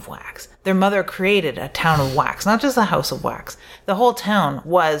town of wax. Their mother created a town of wax, not just a house of wax. The whole town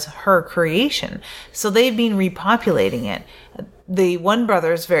was her creation. So they've been repopulating it. The one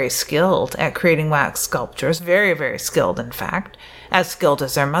brother is very skilled at creating wax sculptures, very, very skilled, in fact, as skilled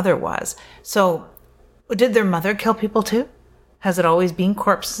as their mother was. So did their mother kill people too? Has it always been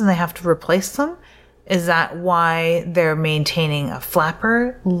corpses and they have to replace them? Is that why they're maintaining a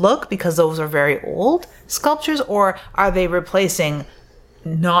flapper look, because those are very old sculptures? Or are they replacing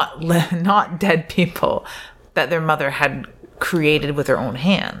not dead people that their mother had created with her own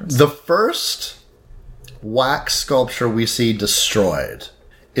hands? The first wax sculpture we see destroyed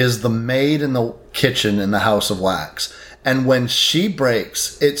is the maid in the kitchen in the house of wax. And when she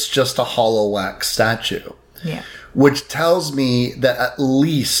breaks, it's just a hollow wax statue. Yeah. Which tells me that at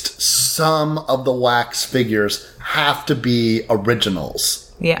least some of the wax figures have to be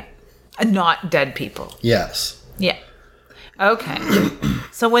originals. Yeah. Not dead people. Yes. Yeah. Okay.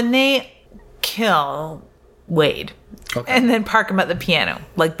 So when they kill Wade and then park him at the piano,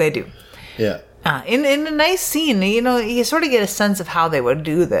 like they do. Yeah. In a nice scene, you sort of get a sense of how they would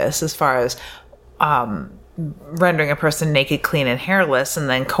do this as far as rendering a person naked, clean, and hairless, and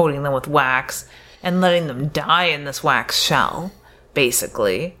then coating them with wax and letting them die in this wax shell,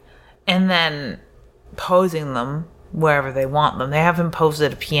 basically, and then posing them wherever they want them. They have him posed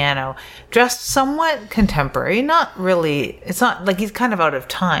at a piano, dressed somewhat contemporary. Not really. It's not like he's kind of out of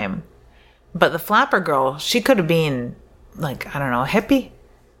time. But the flapper girl, she could have been, like, I don't know, a hippie.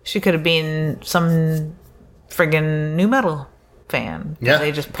 She could have been some friggin' nu metal fan. Yeah,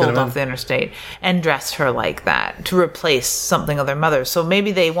 they just pulled off the interstate and dressed her like that to replace something of their mother. So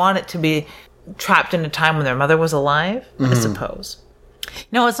maybe they want it to be trapped in a time when their mother was alive, I suppose.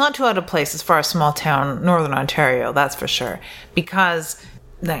 No, it's not too out of place as far as small town Northern Ontario, that's for sure. Because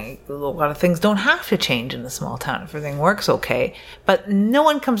a lot of things don't have to change in a small town. Everything works okay. But no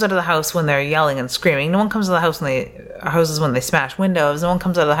one comes out of the house when they're yelling and screaming. No one comes out of the house houses when they smash windows. No one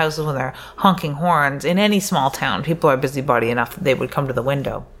comes out of the houses when they're honking horns. In any small town, people are busybody enough that they would come to the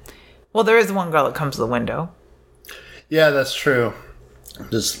window. Well, there is one girl that comes to the window. Yeah, that's true.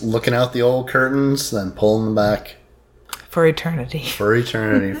 Just looking out the old curtains, then pulling them back. For eternity. For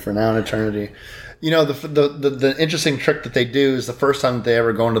eternity. For now and eternity. You know, the interesting trick that they do is the first time that they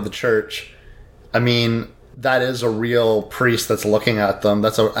ever go into the church, I mean, that is a real priest that's looking at them.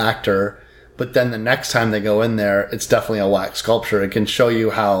 That's an actor. But then the next time they go in there, it's definitely a wax sculpture. It can show you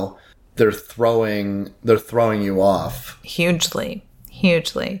how they're throwing you off. Hugely.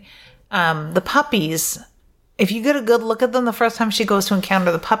 The puppies, if you get a good look at them the first time she goes to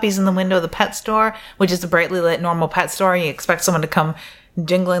encounter the puppies in the window of the pet store, which is a brightly lit normal pet store, and you expect someone to come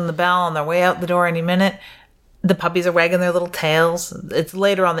jingling the bell on their way out the door any minute. The puppies are wagging their little tails. It's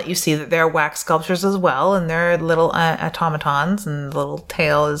later on that you see that they're wax sculptures as well, and they're little automatons, and the little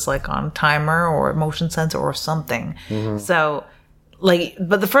tail is like on a timer or motion sensor or something. So,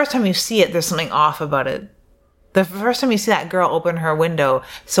 but the first time you see it, there's something off about it. The first time you see that girl open her window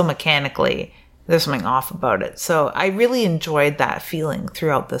so mechanically, there's something off about it. So I really enjoyed that feeling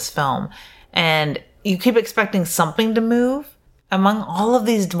throughout this film. And you keep expecting something to move among all of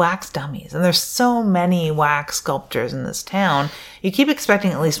these wax dummies. And there's so many wax sculptures in this town. You keep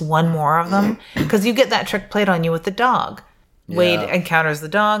expecting at least one more of them, because you get that trick played on you with the dog. Yeah. Wade encounters the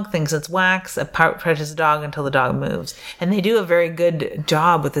dog, thinks it's wax, approaches the dog until the dog moves. And they do a very good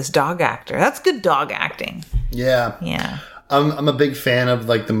job with this dog actor. That's good dog acting. Yeah. Yeah. I'm a big fan of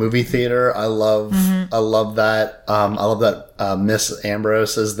like the movie theater. I love that. I love that Miss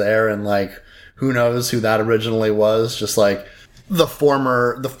Ambrose is there, and like who knows who that originally was. Just like the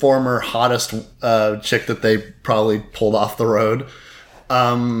former hottest chick that they probably pulled off the road.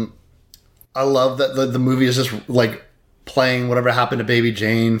 I love that the movie is just like playing Whatever Happened to Baby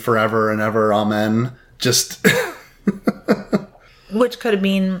Jane forever and ever. Amen. Just which could have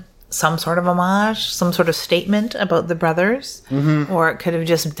been some sort of homage, some sort of statement about the brothers, or it could have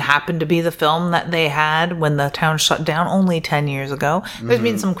just happened to be the film that they had when the town shut down only 10 years ago. There's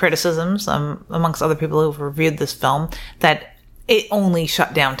been some criticisms amongst other people who've reviewed this film that it only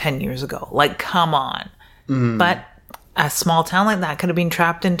shut down 10 years ago. Like, come on. But a small town like that could have been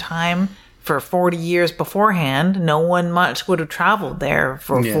trapped in time for 40 years beforehand. No one much would have traveled there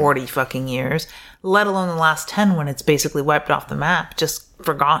for 40 fucking years, let alone the last 10 when it's basically wiped off the map, just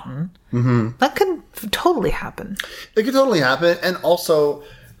forgotten. That could totally happen. It could totally happen. And also,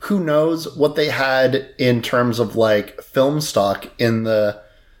 who knows what they had in terms of like film stock in the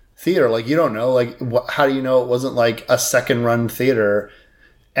theater. Like, you don't know. Like, how do you know it wasn't like a second run theater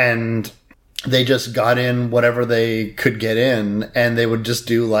and they just got in whatever they could get in, and they would just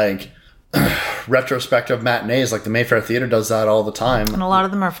do like retrospective matinees, like the Mayfair Theater does that all the time. And a lot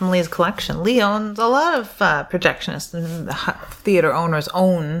of them are from Lee's collection. Lee owns a lot of projectionists and the theater owners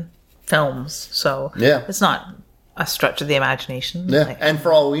own films, so it's not a stretch of the imagination. Yeah, like, and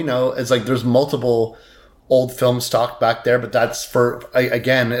for all we know, it's like there's multiple old film stock back there, but that's for,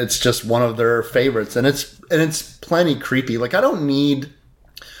 again, it's just one of their favorites, and it's plenty creepy. Like, I don't need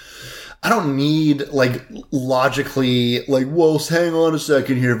like logically like, whoa, hang on a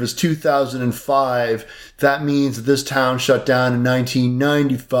second here. If it's 2005, that means that this town shut down in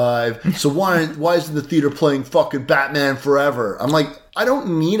 1995. So why isn't the theater playing fucking Batman Forever? I'm like, I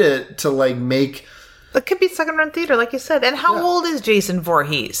don't need it to like make. It could be second run theater, like you said. And how old is Jason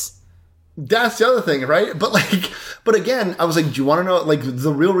Voorhees? That's the other thing, right? But again, I was like, do you want to know, like,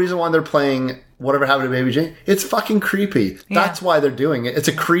 the real reason why they're playing Whatever Happened to Baby Jane? It's fucking creepy. Yeah. That's why they're doing it. It's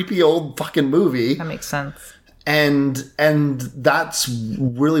a creepy old fucking movie. That makes sense. And that's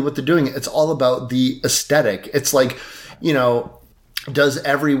really what they're doing. It's all about the aesthetic. It's like, you know, does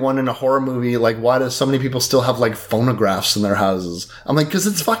everyone in a horror movie, like, why does so many people still have like phonographs in their houses? I'm like, because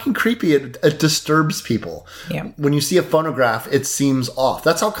it's fucking creepy. It disturbs people. Yeah. When you see a phonograph, it seems off.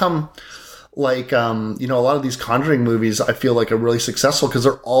 That's how come, like, you know, a lot of these Conjuring movies I feel like are really successful because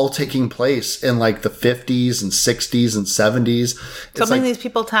they're all taking place in like the 50s and 60s and 70s. Something these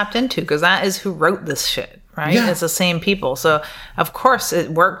people tapped into, because that is who wrote this shit, right? Yeah. It's the same people. So of course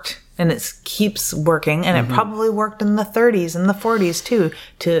it worked, and it keeps working, and it probably worked in the 30s and the 40s too,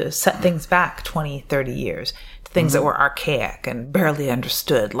 to set things back 20, 30 years to things that were archaic and barely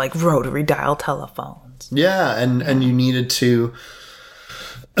understood, like rotary dial telephones. Yeah, and you needed to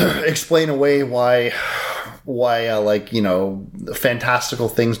explain away why like, you know, fantastical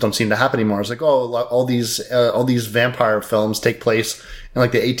things don't seem to happen anymore. It's like, oh, all these vampire films take place in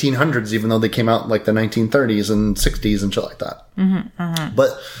like the 1800s, even though they came out in like the 1930s and 60s and shit like that.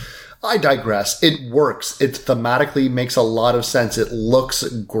 But I digress. It works. It thematically makes a lot of sense. It looks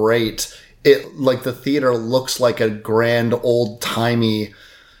great. It, like, the theater looks like a grand old timey,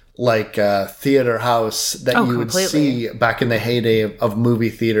 like, theater house that you would see back in the heyday of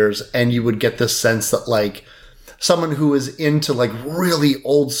movie theaters. And you would get this sense that, like, someone who is into like really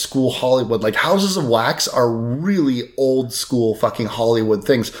old school Hollywood, like Houses of Wax are really old school fucking Hollywood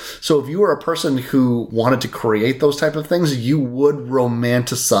things. So if you were a person who wanted to create those type of things, you would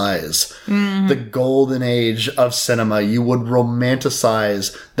romanticize the golden age of cinema. You would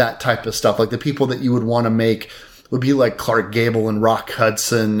romanticize that type of stuff. Like, the people that you would want to make would be like Clark Gable and Rock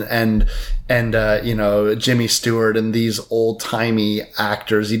Hudson and you know, Jimmy Stewart and these old timey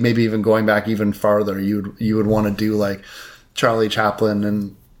actors. Maybe even going back even farther, you would want to do like Charlie Chaplin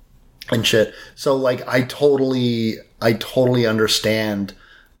and shit. So like, I totally understand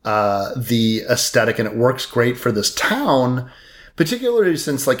the aesthetic, and it works great for this town, particularly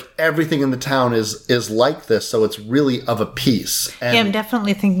since like everything in the town is like this, so it's really of a piece. And yeah, I'm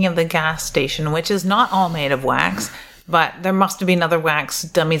definitely thinking of the gas station, which is not all made of wax, but there must have been other wax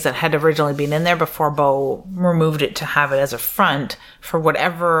dummies that had originally been in there before Bo removed it to have it as a front for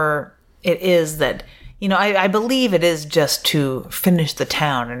whatever it is that, you know, I believe it is just to finish the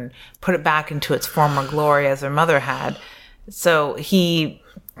town and put it back into its former glory as their mother had. So he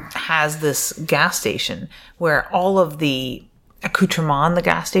has this gas station where all of the accoutrement in the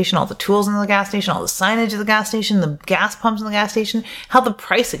gas station, all the tools in the gas station, all the signage of the gas station, the gas pumps in the gas station, how the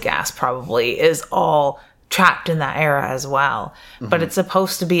price of gas probably is all trapped in that era as well. But it's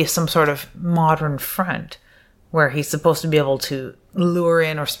supposed to be some sort of modern front where he's supposed to be able to lure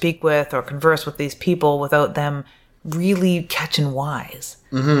in or speak with or converse with these people without them really catching wise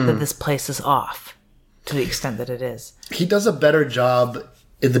that this place is off to the extent that it is. He does a better job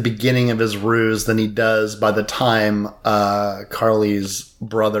at the beginning of his ruse than he does by the time Carly's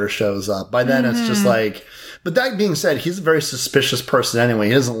brother shows up. By then it's just like, but that being said, he's a very suspicious person anyway.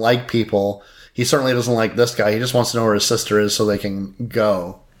 He doesn't like people. He certainly doesn't like this guy. He just wants to know where his sister is so they can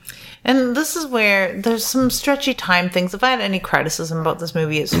go. And this is where there's some stretchy time things. If I had any criticism about this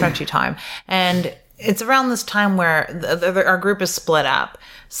movie, it's stretchy time. And it's around this time where our group is split up.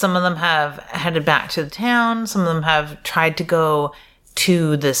 Some of them have headed back to the town. Some of them have tried to go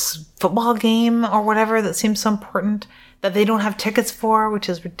to this football game or whatever that seems so important that they don't have tickets for, which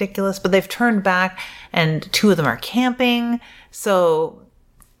is ridiculous. But they've turned back, and 2 of them are camping. So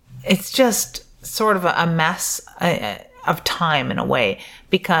it's just sort of a mess of time in a way,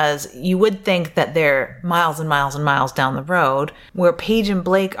 because you would think that they're miles and miles and miles down the road where Paige and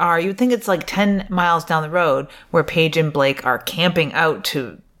Blake are. You would think it's like 10 miles down the road where Paige and Blake are camping out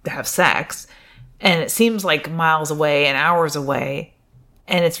to have sex. And it seems like miles away and hours away.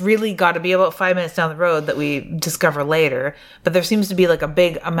 And it's really got to be about 5 minutes down the road that we discover later. But there seems to be like a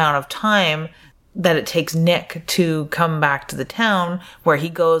big amount of time that it takes Nick to come back to the town, where he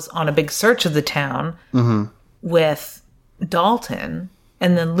goes on a big search of the town with Dalton,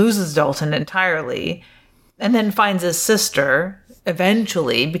 and then loses Dalton entirely, and then finds his sister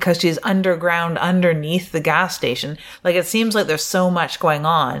eventually because she's underground underneath the gas station. Like, it seems like there's so much going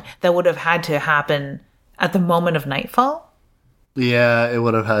on that would have had to happen at the moment of nightfall. Yeah, it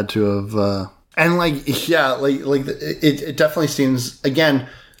would have had to have. And like, yeah, like it definitely seems, again,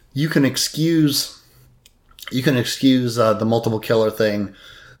 you can excuse the multiple killer thing.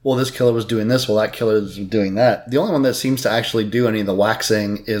 Well, this killer was doing this, well, that killer is doing that. The only one that seems to actually do any of the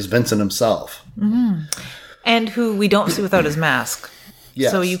waxing is Vincent himself. Mm-hmm. And who we don't see without his mask.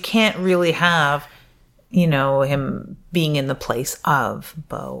 Yes. So you can't really have, him being in the place of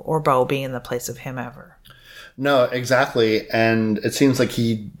Beau, or Beau being in the place of him ever. No, exactly. And it seems like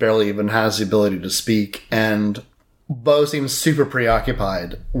he barely even has the ability to speak. And Beau seems super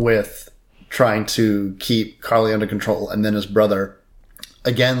preoccupied with trying to keep Carly under control, and then his brother.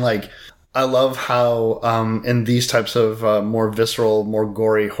 Again, like, I love how in these types of more visceral, more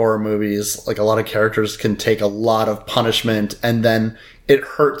gory horror movies, like, a lot of characters can take a lot of punishment and then it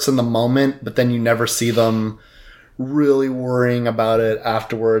hurts in the moment, but then you never see them really worrying about it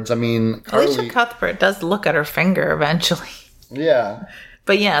afterwards. I mean, Carly... Alicia Cuthbert does look at her finger eventually. Yeah.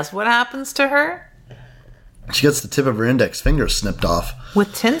 But yes, what happens to her? She gets the tip of her index finger snipped off.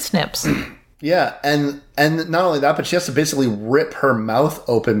 With tin snips. Yeah, and not only that, but she has to basically rip her mouth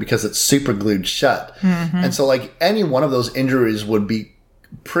open because it's super glued shut. Mm-hmm. And so, like, any one of those injuries would be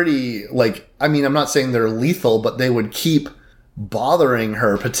pretty, like, I mean, I'm not saying they're lethal, but they would keep bothering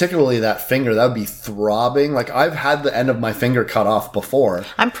her, particularly that finger. That would be throbbing. Like, I've had the end of my finger cut off before.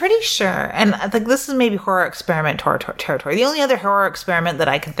 I'm pretty sure, and I think this is maybe horror experiment territory. The only other horror experiment that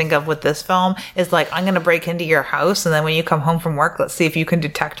I can think of with this film is, like, I'm going to break into your house, and then when you come home from work, let's see if you can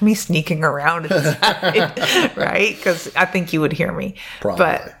detect me sneaking around inside, right? Because I think you would hear me. Probably.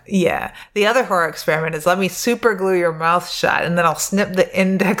 But yeah, the other horror experiment is let me super glue your mouth shut, and then I'll snip the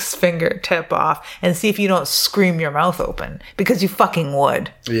index finger tip off and see if you don't scream your mouth open. Because you fucking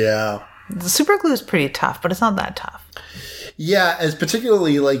would. Yeah. The super glue is pretty tough, but it's not that tough. Yeah, it's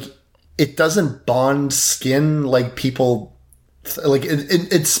particularly, like, it doesn't bond skin like people... Like,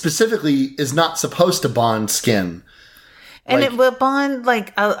 it specifically is not supposed to bond skin. And like, it will bond,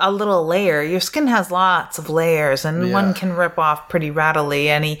 like, a little layer. Your skin has lots of layers, and one can rip off pretty readily.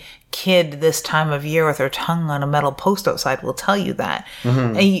 Any kid this time of year with their tongue on a metal post outside will tell you that.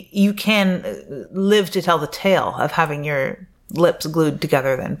 Mm-hmm. And you can live to tell the tale of having your lips glued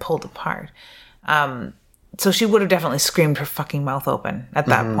together then pulled apart. So she would have definitely screamed her fucking mouth open at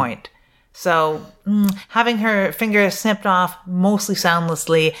that point. So having her finger snipped off mostly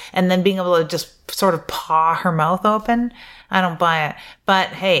soundlessly and then being able to just sort of paw her mouth open, I don't buy it. But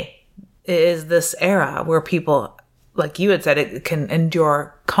hey, it is this era where people, like you had said, it can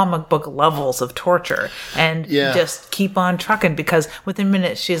endure comic book levels of torture and just keep on trucking, because within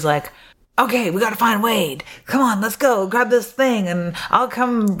minutes she's like, okay, we gotta find Wade. Come on, let's go. Grab this thing and I'll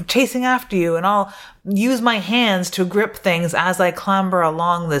come chasing after you, and I'll use my hands to grip things as I clamber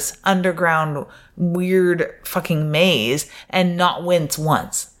along this underground weird fucking maze and not wince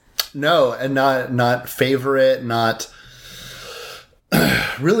once. No, and not favor it, not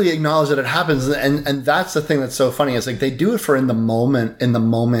really acknowledge that it happens. And that's the thing that's so funny. It's like they do it for in the moment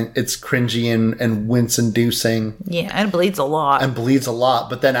it's cringy and wince inducing. Yeah, and it bleeds a lot.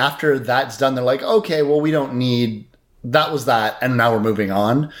 But then after that's done, they're like, okay, well, we don't need, that was that, and now we're moving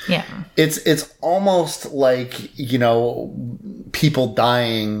on. Yeah. It's almost like, people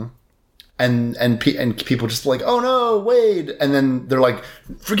dying and people just like, oh no, Wade. And then they're like,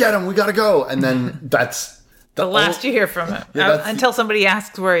 forget him, we gotta go. And then that's the last you hear from him until somebody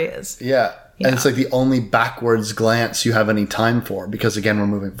asks where he is. Yeah. And it's like the only backwards glance you have any time for, because again, we're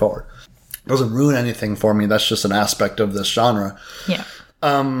moving forward. It doesn't ruin anything for me. That's just an aspect of this genre. Yeah.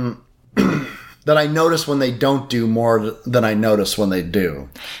 that I notice when they don't do more than I notice when they do.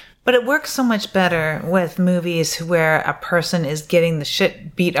 But it works so much better with movies where a person is getting the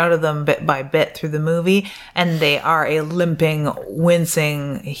shit beat out of them bit by bit through the movie, and they are a limping,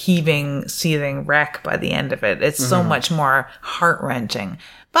 wincing, heaving, seething wreck by the end of it. It's so much more heart-wrenching.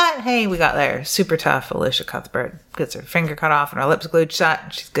 But hey, we got there. Super tough. Alicia Cuthbert gets her finger cut off and her lips glued shut,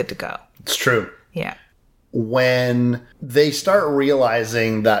 and she's good to go. It's true. Yeah. When they start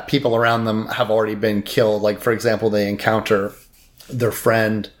realizing that people around them have already been killed, like, for example, they encounter their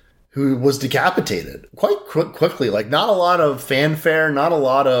friend who was decapitated quite quickly. Like, not a lot of fanfare, not a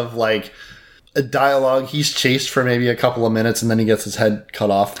lot of, like, a dialogue. He's chased for maybe a couple of minutes and then he gets his head cut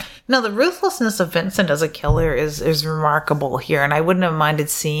off. No, the ruthlessness of Vincent as a killer is remarkable here, and I wouldn't have minded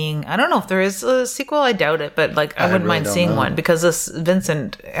seeing... I don't know if there is a sequel, I doubt it, but, like, I wouldn't mind seeing one, because this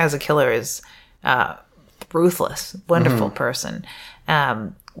Vincent as a killer is ruthless, wonderful person.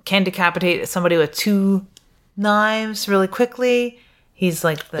 Can decapitate somebody with 2 knives really quickly. He's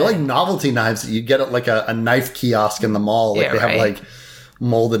like They're like novelty knives that you get at like a knife kiosk in the mall. Like, yeah, they have like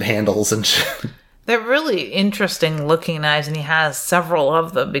molded handles and shit. They're really interesting looking knives, and he has several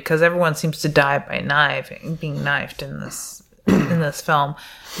of them because everyone seems to die by being knifed in this film.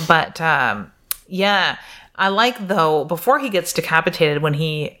 But yeah, I like, though, before he gets decapitated, when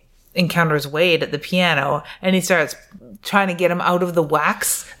he encounters Wade at the piano and he starts trying to get him out of the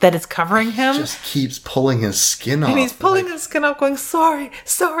wax that is covering him. He just keeps pulling his skin off. And he's pulling his skin off going, sorry,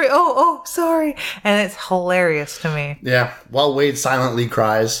 oh, sorry. And it's hilarious to me. Yeah. While Wade silently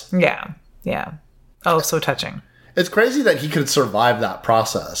cries. Yeah. Oh, so touching. It's crazy that he could survive that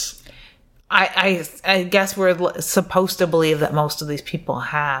process. I guess we're supposed to believe that most of these people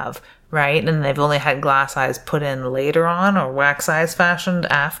have, right? And they've only had glass eyes put in later on, or wax eyes fashioned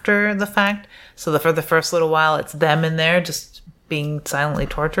after the fact. So for the first little while, it's them in there just being silently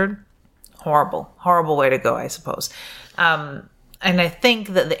tortured. Horrible way to go, I suppose. And I think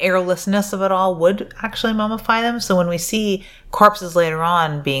that the airlessness of it all would actually mummify them. So when we see corpses later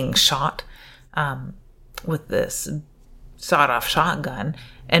on being shot with this sawed-off shotgun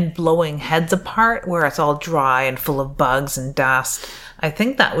and blowing heads apart where it's all dry and full of bugs and dust, I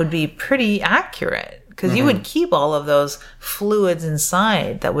think that would be pretty accurate, because you would keep all of those fluids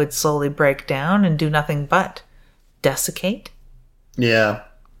inside that would slowly break down and do nothing but desiccate. Yeah.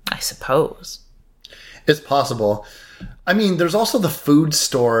 I suppose. It's possible. I mean, there's also the food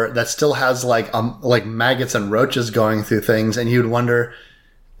store that still has like maggots and roaches going through things, and you'd wonder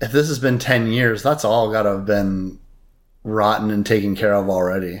if this has been 10 years, that's all got to have been rotten and taken care of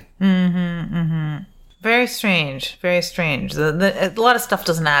already. Very strange. A lot of stuff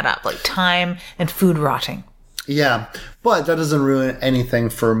doesn't add up, like time and food rotting. Yeah, but that doesn't ruin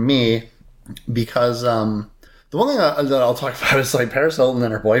anything for me, because the one thing that I'll talk about is like Paris Hilton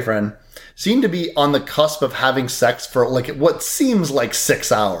and her boyfriend seem to be on the cusp of having sex for like what seems like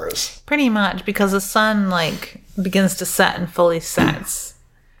 6 hours. Pretty much, because the sun like begins to set and fully sets.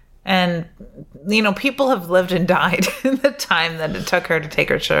 And, you know, people have lived and died in the time that it took her to take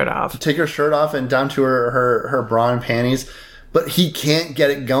her shirt off. Take her shirt off and down to her bra and panties. But he can't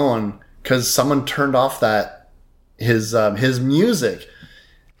get it going because someone turned off his music.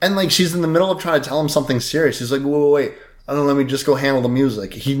 And, like, she's in the middle of trying to tell him something serious. He's like, wait. I don't know, let me just go handle the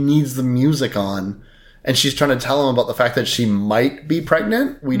music. He needs the music on. And she's trying to tell him about the fact that she might be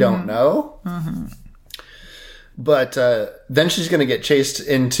pregnant. We don't know. But then she's going to get chased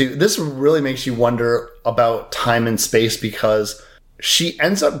into... This really makes you wonder about time and space, because she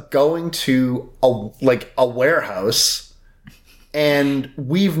ends up going to a warehouse, and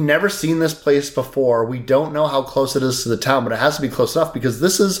we've never seen this place before. We don't know how close it is to the town, but it has to be close enough, because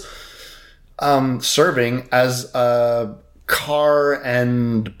this is serving as a car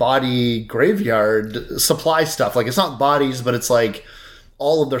and body graveyard supply stuff. Like, it's not bodies, but it's like...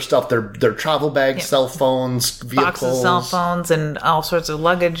 all of their stuff, their travel bags, cell phones, vehicles. Boxes, cell phones, and all sorts of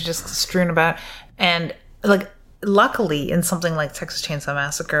luggage just strewn about. And, like, luckily, in something like Texas Chainsaw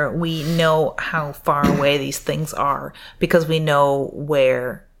Massacre, we know how far away these things are, because we know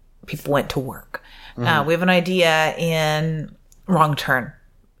where people went to work. We have an idea in Wrong Turn,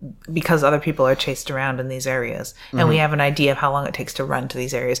 because other people are chased around in these areas. And we have an idea of how long it takes to run to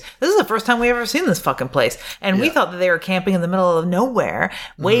these areas. This is the first time we've ever seen this fucking place. And we thought that they were camping in the middle of nowhere,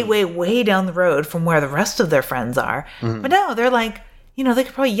 way down the road from where the rest of their friends are. But no, they're like, you know, they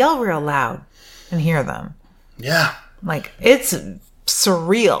could probably yell real loud and hear them. Yeah. Like, it's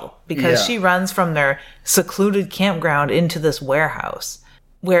surreal, because she runs from their secluded campground into this warehouse,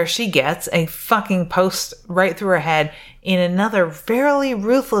 where she gets a fucking post right through her head in another fairly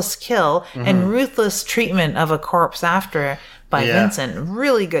ruthless kill and ruthless treatment of a corpse after, by Yeah. Vincent.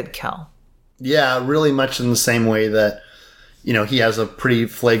 Really good kill. Yeah, really much in the same way that, he has a pretty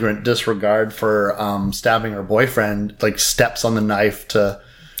flagrant disregard for stabbing her boyfriend, like steps on the knife to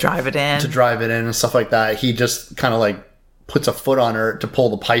Drive it in. drive it in and stuff like that. He just kind of like puts a foot on her to pull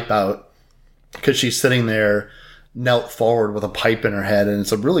the pipe out because she's sitting there knelt forward with a pipe in her head, and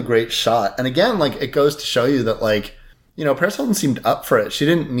it's a really great shot. And again, like, it goes to show you that, like, Paris Hilton seemed up for it. She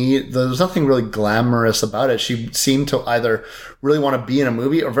didn't need, there was nothing really glamorous about it. She seemed to either really want to be in a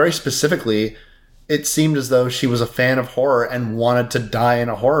movie, or very specifically, it seemed as though she was a fan of horror and wanted to die in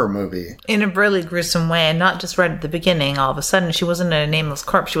a horror movie. In a really gruesome way, and not just right at the beginning. All of a sudden, she wasn't a nameless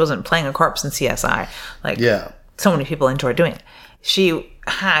corpse. She wasn't playing a corpse in CSI. Like, Yeah. so many people enjoy doing it. She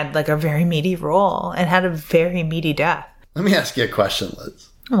had, like, a very meaty role and had a very meaty death. Let me ask you a question, Liz.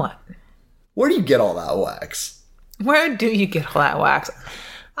 What? Where do you get all that wax? Where do you get all that wax?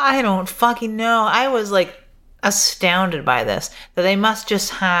 I don't fucking know. I was, like, astounded by this. That they must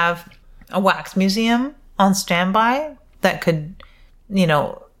just have a wax museum on standby that could,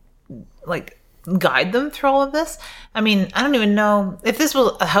 like, guide them through all of this. I mean, I don't even know if this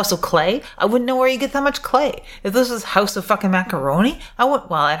was a house of clay. I wouldn't know where you get that much clay. If this was House of fucking Macaroni,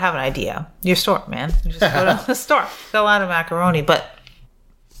 I'd have an idea. Your store, man. You just go to the store, get a lot of macaroni. But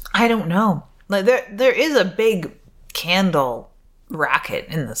I don't know. Like, there is a big candle racket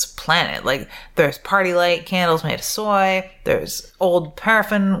in this planet. Like, there's party light candles made of soy, there's old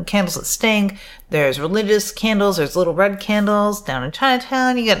paraffin candles that stink, there's religious candles, there's little red candles down in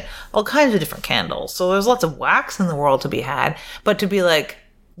Chinatown. You get all kinds of different candles. So there's lots of wax in the world to be had. But to be like,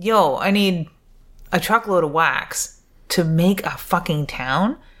 yo, I need a truckload of wax to make a fucking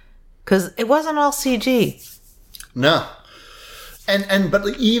town, because it wasn't all CG. No. But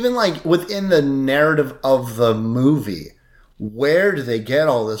even, like, within the narrative of the movie, where do they get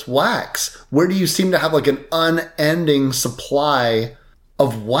all this wax? Where do you seem to have, like, an unending supply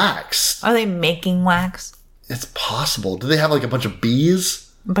of wax? Are they making wax? It's possible. Do they have, like, a bunch of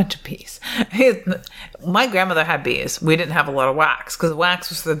bees? A bunch of bees. My grandmother had bees. We didn't have a lot of wax because wax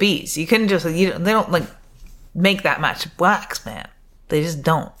was for the bees. You couldn't just, they don't, like, make that much wax, man. They just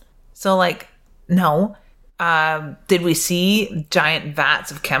don't. So, like, no. Did we see giant vats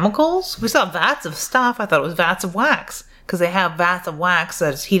of chemicals? We saw vats of stuff. I thought it was vats of wax, because they have vats of wax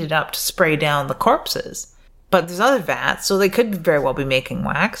that is heated up to spray down the corpses. But there's other vats, so they could very well be making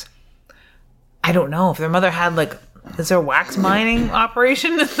wax. I don't know if their mother had, like, is there a wax mining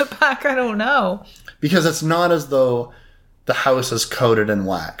operation in the back? I don't know. Because it's not as though the house is coated in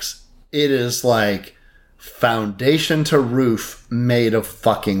wax. It is, like, foundation to roof made of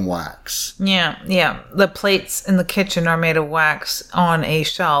fucking wax. Yeah. The plates in the kitchen are made of wax on a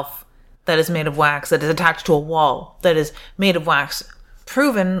shelf that is made of wax that is attached to a wall that is made of wax,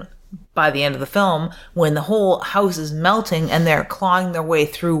 proven by the end of the film when the whole house is melting and they're clawing their way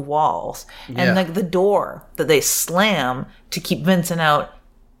through walls. And, like, the door that they slam to keep Vincent out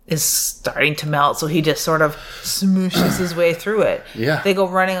is starting to melt, so he just sort of smooshes his way through it. Yeah. They go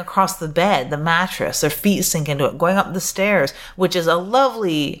running across the bed, the mattress, their feet sink into it, going up the stairs, which is a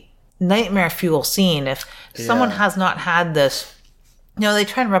lovely nightmare fuel scene. If someone has not had this, they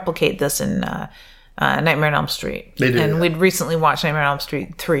try and replicate this in Nightmare on Elm Street. They do. And we'd recently watched Nightmare on Elm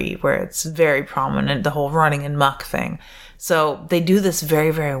Street 3, where it's very prominent, the whole running and muck thing. So they do this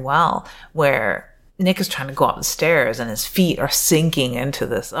very, very well, where Nick is trying to go up the stairs and his feet are sinking into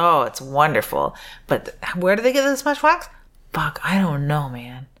this. Oh, it's wonderful. But where do they get this much wax? Fuck, I don't know,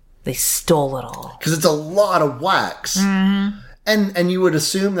 man. They stole it all. Because it's a lot of wax. Mm-hmm. And you would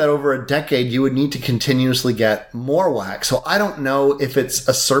assume that over a decade you would need to continuously get more wax. So I don't know if it's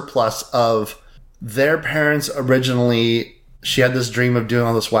a surplus of their parents originally, she had this dream of doing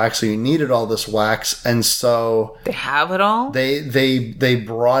all this wax, so you needed all this wax, and so they have it all? They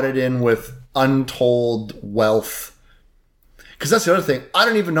brought it in with untold wealth. Because that's the other thing. I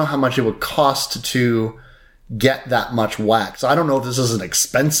don't even know how much it would cost to get that much wax. I don't know if this is an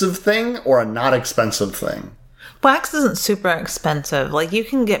expensive thing or a not expensive thing. Wax isn't super expensive. Like, you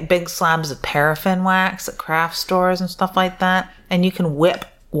can get big slabs of paraffin wax at craft stores and stuff like that, and you can whip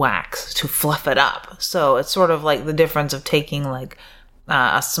wax to fluff it up. So it's sort of like the difference of taking, like,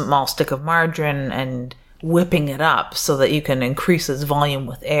 a small stick of margarine and whipping it up so that you can increase its volume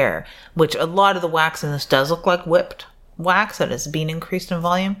with air, which a lot of the wax in this does look like whipped wax that is being increased in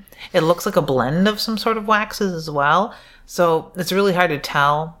volume. It looks like a blend of some sort of waxes as well. So it's really hard to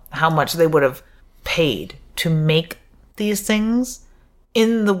tell how much they would have paid to make these things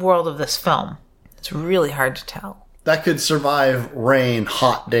in the world of this film. It's really hard to tell. That could survive rain,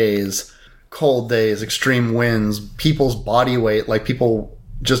 hot days, cold days, extreme winds, people's body weight, like people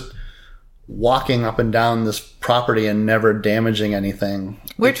just walking up and down this property and never damaging anything.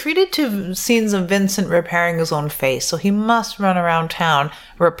 We're treated to scenes of Vincent repairing his own face, so he must run around town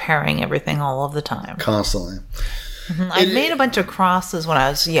repairing everything all of the time. Constantly. I made a bunch of crosses when I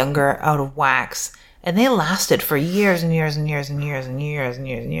was younger out of wax, and they lasted for years and years and years and years and years and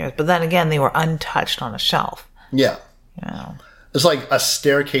years and years. But then again, they were untouched on a shelf. Yeah. You know. It's like a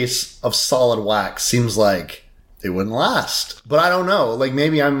staircase of solid wax seems like it wouldn't last. But I don't know. Like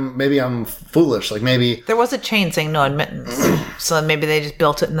maybe I'm foolish. Like maybe there was a chain saying no admittance. So maybe they just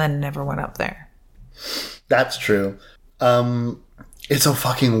built it and then never went up there. That's true. It's a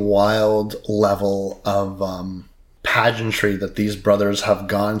fucking wild level of pageantry that these brothers have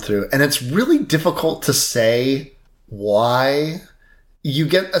gone through. And it's really difficult to say why. You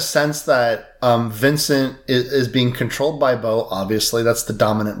get a sense that Vincent is being controlled by Beau. Obviously, that's the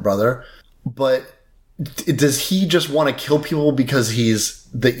dominant brother. But does he just want to kill people because he's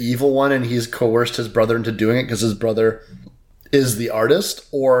the evil one and he's coerced his brother into doing it because his brother is the artist?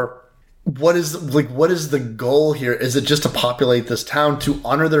 Or what is the goal here? Is it just to populate this town, to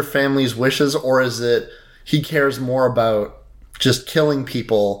honor their family's wishes? Or is it he cares more about just killing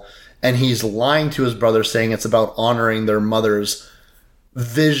people and he's lying to his brother saying it's about honoring their mother's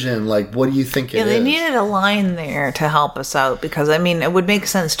vision? Like, what do you think it is? Yeah, they needed a line there to help us out because, I mean, it would make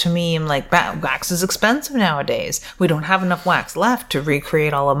sense to me. I'm like, wax is expensive nowadays. We don't have enough wax left to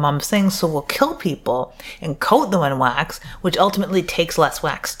recreate all of Mom's things, so we'll kill people and coat them in wax, which ultimately takes less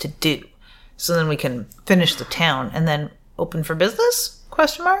wax to do. So then we can finish the town and then open for business?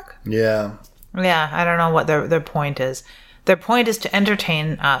 Question mark? Yeah. Yeah, I don't know what their point is. Their point is to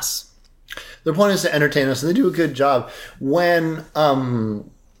entertain us. Their point is to entertain us, and they do a good job. When Beau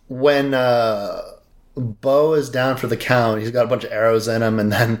is down for the count, he's got a bunch of arrows in him,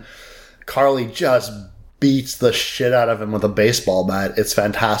 and then Carly just beats the shit out of him with a baseball bat. It's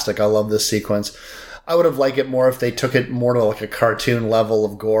fantastic. I love this sequence. I would have liked it more if they took it more to like a cartoon level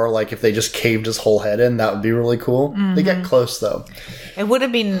of gore, like if they just caved his whole head in. That would be really cool. Mm-hmm. They get close, though. It would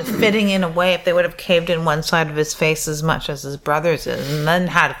have been fitting in a way if they would have caved in one side of his face as much as his brother's is, and then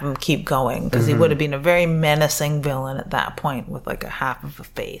had him keep going, because he would have been a very menacing villain at that point with like a half of a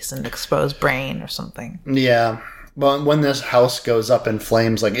face and exposed brain or something. Yeah. Well, when this house goes up in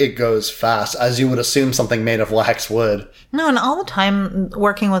flames, like, it goes fast, as you would assume something made of wax would. No, and all the time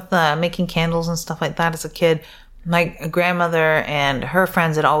working with making candles and stuff like that as a kid, my grandmother and her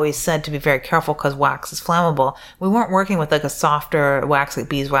friends had always said to be very careful because wax is flammable. We weren't working with like a softer wax like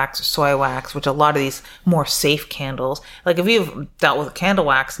beeswax or soy wax, which a lot of these more safe candles. Like if you've dealt with candle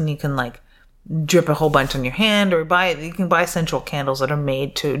wax and you can like drip a whole bunch on your hand, or you can buy essential candles that are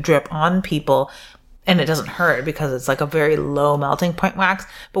made to drip on people. And it doesn't hurt because it's like a very low melting point wax.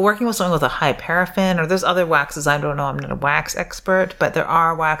 But working with something with a high paraffin, or there's other waxes, I don't know, I'm not a wax expert, but there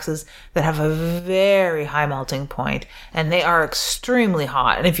are waxes that have a very high melting point, and they are extremely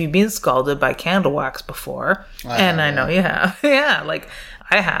hot. And if you've been scalded by candle wax before, I know you have, yeah, like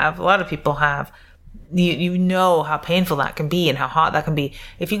I have, a lot of people have, you know how painful that can be and how hot that can be.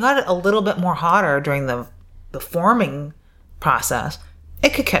 If you got it a little bit more hotter during the forming process,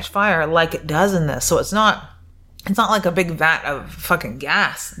 it could catch fire like it does in this. So it's not like a big vat of fucking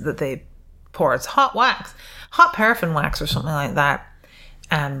gas that they pour. It's hot wax, hot paraffin wax or something like that.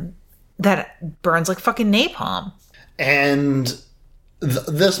 That burns like fucking napalm. And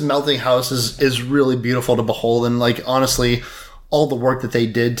this melting house is really beautiful to behold. And like, honestly, all the work that they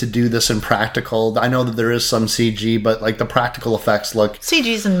did to do this in practical, I know that there is some CG, but like the practical effects look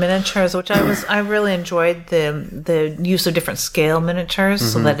CGs and miniatures, which I really enjoyed the use of different scale miniatures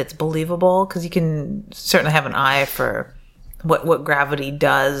so that it's believable, because you can certainly have an eye for what gravity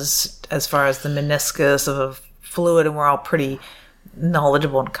does as far as the meniscus of a fluid, and we're all pretty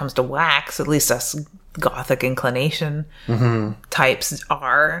knowledgeable when it comes to wax, at least us gothic inclination types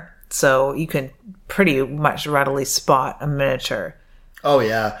are. So you can pretty much readily spot a miniature. Oh,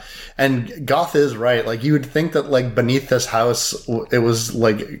 yeah. And Goth is right. Like, you would think that, like, beneath this house, it was,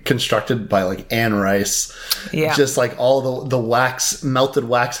 like, constructed by, like, Anne Rice. Yeah. Just, like, all the wax, melted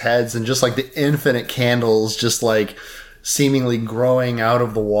wax heads, and just, like, the infinite candles just, like, seemingly growing out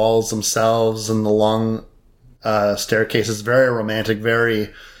of the walls themselves, and the long staircases. Very romantic, very,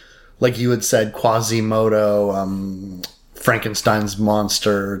 like you had said, Quasimodo, Frankenstein's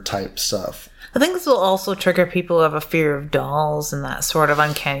monster type stuff. I think this will also trigger people who have a fear of dolls and that sort of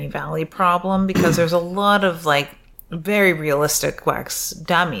uncanny valley problem, because there's a lot of like very realistic wax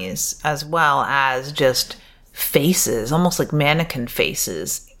dummies as well as just faces, almost like mannequin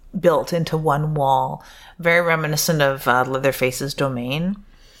faces built into one wall. Very reminiscent of Leatherface's Domain.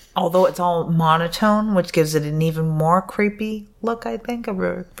 although it's all monotone, which gives it an even more creepy look, I think,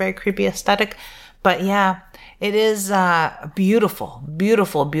 a very creepy aesthetic. But yeah, it is a beautiful,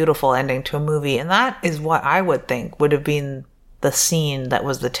 beautiful, beautiful ending to a movie. And that is what I would think would have been the scene that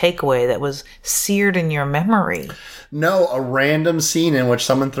was the takeaway, that was seared in your memory. No, a random scene in which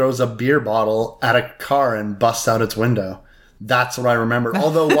someone throws a beer bottle at a car and busts out its window. That's what I remember.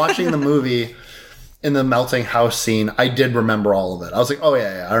 Although watching the movie in the melting house scene, I did remember all of it. I was like, oh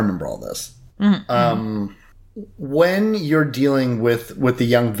yeah, I remember all this. Mm-hmm. When you're dealing with the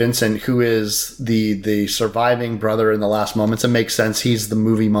young Vincent, who is the surviving brother in the last moments, it makes sense. He's the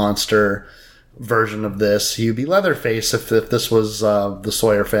movie monster version of this. He'd be Leatherface if this was the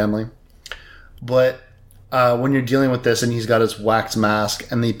Sawyer family. But when you're dealing with this and he's got his wax mask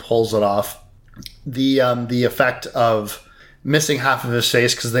and he pulls it off, the effect of missing half of his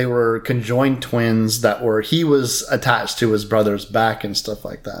face because they were conjoined twins he was attached to his brother's back and stuff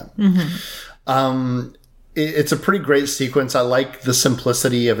like that. Mm-hmm. It's a pretty great sequence. I like the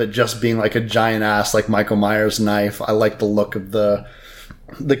simplicity of it just being like a giant ass, like Michael Myers knife. I like the look of the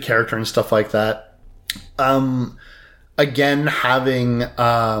character and stuff like that. Again, having,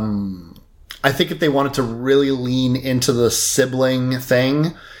 I think if they wanted to really lean into the sibling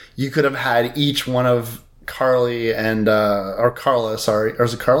thing, you could have had each one of Carly and, or Carla, sorry, or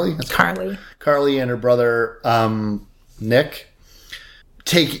is it Carly? It's Carly. Carly and her brother, Nick,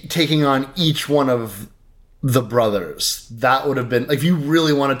 taking on each one of the brothers. That would have been, like, if you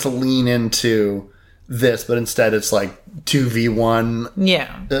really wanted to lean into this, but instead it's like 2v1.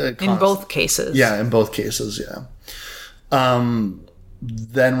 Yeah. In both cases. Yeah, in both cases, yeah.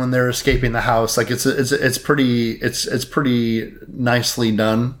 Then when they're escaping the house, like it's pretty nicely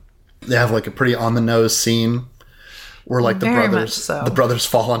done. They have like a pretty on the nose scene where like the brothers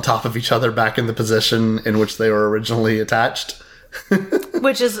fall on top of each other back in the position in which they were originally attached.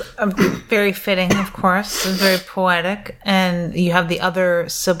 Which is very fitting, of course, and very poetic. And you have the other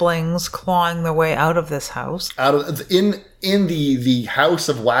siblings clawing their way out of this house. In the house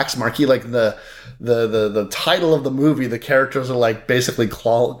of Waxmarky, like the title of the movie, the characters are like basically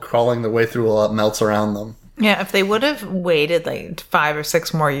crawling their way through what melts around them. Yeah, if they would have waited like 5 or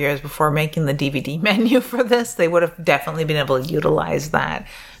 6 more years before making the DVD menu for this, they would have definitely been able to utilize that.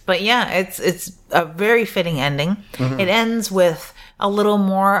 But yeah, it's a very fitting ending. Mm-hmm. It ends with a little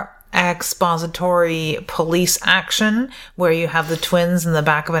more expository police action where you have the twins in the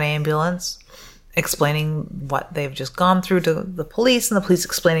back of an ambulance explaining what they've just gone through to the police, and the police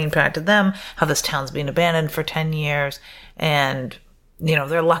explaining back to them how this town's been abandoned for 10 years. And, you know,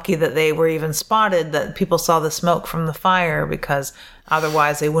 they're lucky that they were even spotted, that people saw the smoke from the fire, because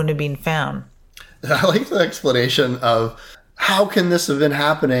otherwise they wouldn't have been found. I like the explanation of, how can this have been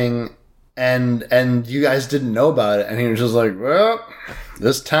happening and you guys didn't know about it? And he was just like, well,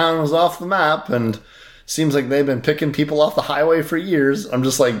 this town was off the map and seems like they've been picking people off the highway for years. I'm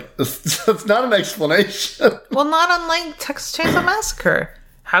just like, that's not an explanation. Well, not unlike Texas Chainsaw Massacre.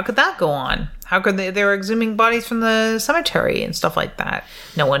 How could that go on? How could they were exhuming bodies from the cemetery and stuff like that.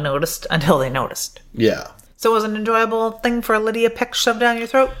 No one noticed until they noticed. Yeah. So it was an enjoyable thing for a Lydia pick shoved down your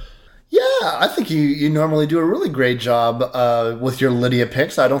throat? Yeah, I think you normally do a really great job with your Lydia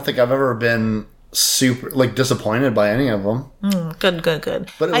picks. I don't think I've ever been super disappointed by any of them. Good.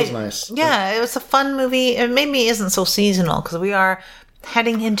 But it was nice. Yeah, it was a fun movie. It maybe isn't so seasonal because we are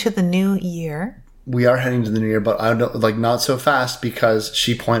heading into the new year. We are heading to the new year, but I don't not so fast, because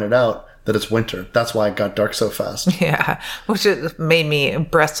she pointed out that it's winter. That's why it got dark so fast. Yeah, which made me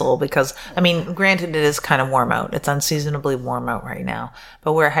bristle because, I mean, granted, it is kind of warm out. It's unseasonably warm out right now.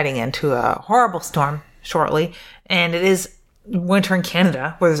 But we're heading into a horrible storm shortly. And it is winter in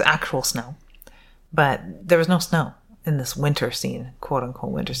Canada where there's actual snow. But there was no snow in this winter scene,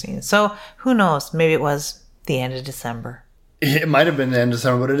 quote-unquote winter scene. So who knows? Maybe it was the end of December. It might have been the end of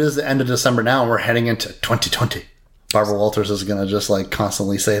December, but it is the end of December now, and we're heading into 2020. Barbara Walters is going to just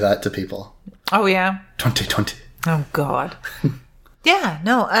constantly say that to people. Oh, yeah? 2020. Oh, God. Yeah,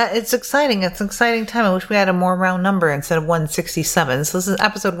 no, it's exciting. It's an exciting time. I wish we had a more round number instead of 167. So this is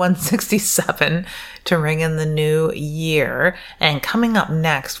episode 167 to ring in the new year. And coming up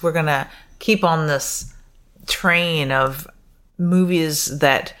next, we're going to keep on this train of movies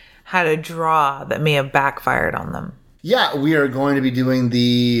that had a draw that may have backfired on them. Yeah, we are going to be doing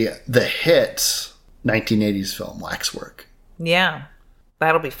the hit 1980s film Waxwork. Yeah,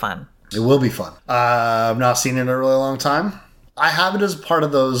 that'll be fun. It will be fun. I've not seen it in a really long time. I have it as part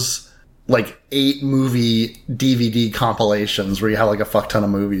of those 8 movie DVD compilations where you have a fuck ton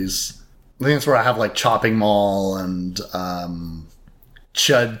of movies. I think that's where I have Chopping Mall and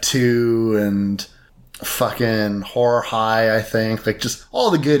Chud 2 and fucking Horror High, I think. Like, just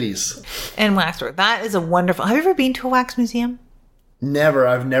all the goodies. And waxwork. That is a wonderful... Have you ever been to a wax museum? Never.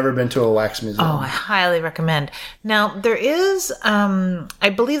 I've never been to a wax museum. Oh, I highly recommend. Now, there is...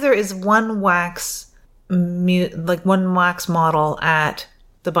 I believe there is one wax model at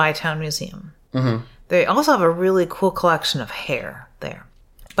the Bytown Museum. Mm-hmm. They also have a really cool collection of hair there.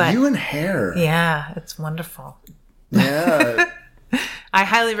 But you and hair. Yeah, it's wonderful. Yeah. I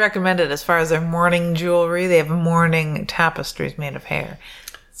highly recommend it as far as their mourning jewelry. They have mourning tapestries made of hair.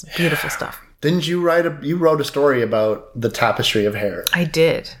 It's beautiful stuff. Didn't you wrote a story about the tapestry of hair? I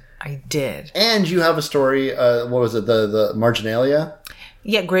did. And you have a story, what was it, the Marginalia?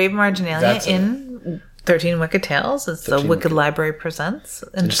 Yeah, Grave Marginalia in 13 Wicked Tales. It's the Wicked Library Presents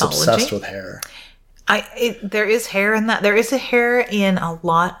anthology. Just obsessed with hair. There is hair in that. There is a hair in a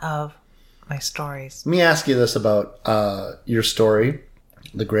lot of my stories. Let me ask you this about your story,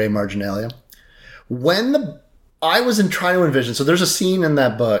 the Grey Marginalia. I was trying to envision, so there's a scene in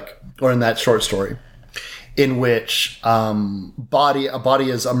that book, or in that short story, in which a body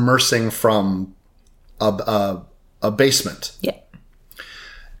is emerging from a basement. Yeah.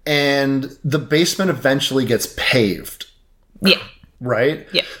 And the basement eventually gets paved. Yeah. Right?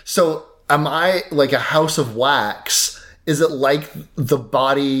 Yeah. So am I like a house of wax? Is it like the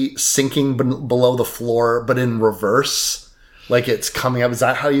body sinking below the floor, but in reverse? Like it's coming up? Is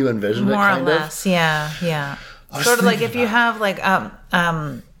that how you envision it, kind of? More or less, yeah. Sort of like if you have like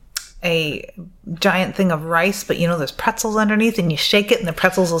a giant thing of rice, but there's pretzels underneath, and you shake it, and the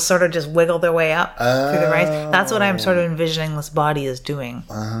pretzels will sort of just wiggle their way up through the rice. That's what I'm sort of envisioning this body is doing.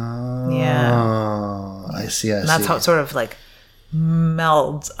 Oh, yeah. I see. And that's how it sort of like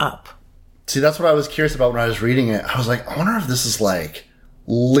melds up. See, that's what I was curious about when I was reading it. I was like, I wonder if this is like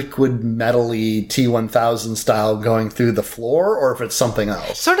liquid metal-y T-1000 style going through the floor, or if it's something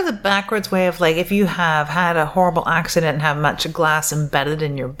else. Sort of the backwards way of like, if you have had a horrible accident and have much glass embedded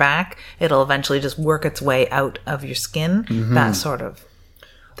in your back, it'll eventually just work its way out of your skin. Mm-hmm. That sort of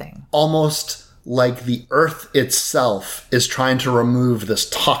thing. Almost like the earth itself is trying to remove this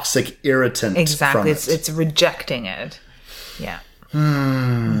toxic irritant from it. It's rejecting it. Yeah.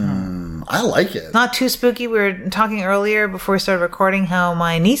 I like it. Not too spooky. We were talking earlier before we started recording how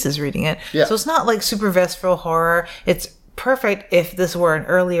my niece is reading it. Yeah. So it's not like super visceral horror. It's perfect. If this were an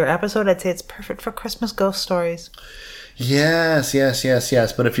earlier episode, I'd say it's perfect for Christmas ghost stories. Yes.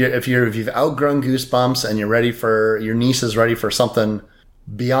 But if you've outgrown Goosebumps and your niece is ready for something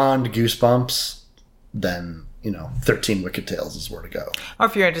beyond Goosebumps, then 13 Wicked Tales is where to go. Or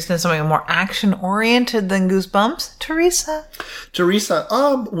if you're interested in something more action-oriented than Goosebumps, Teresa,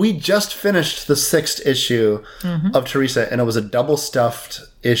 we just finished the 6th issue of Teresa, and it was a double-stuffed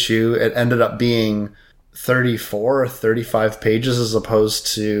issue. It ended up being 34 or 35 pages as opposed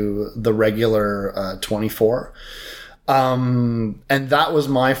to the regular 24. And that was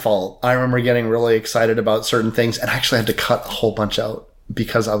my fault. I remember getting really excited about certain things, and I actually had to cut a whole bunch out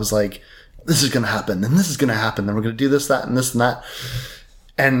because I was like, this is going to happen, and this is going to happen, then we're going to do this, that, and this, and that.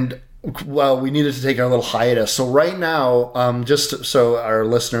 And, well, we needed to take our little hiatus. So right now, just so our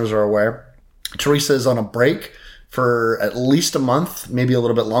listeners are aware, Teresa is on a break for at least a month, maybe a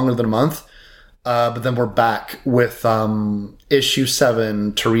little bit longer than a month. But then we're back with issue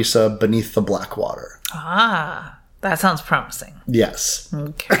 7, Teresa Beneath the Black Water. Ah, that sounds promising. Yes.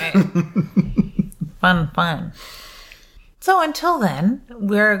 Okay. Fun. So until then,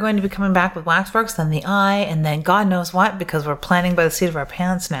 we're going to be coming back with Waxworks, then The Eye, and then God knows what, because we're planning by the seat of our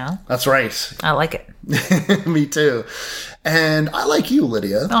pants now. That's right. I like it. Me too. And I like you,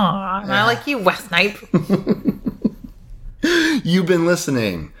 Lydia. Aw, I like you, West Snipe. You've been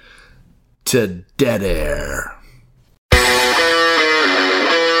listening to Dead Air.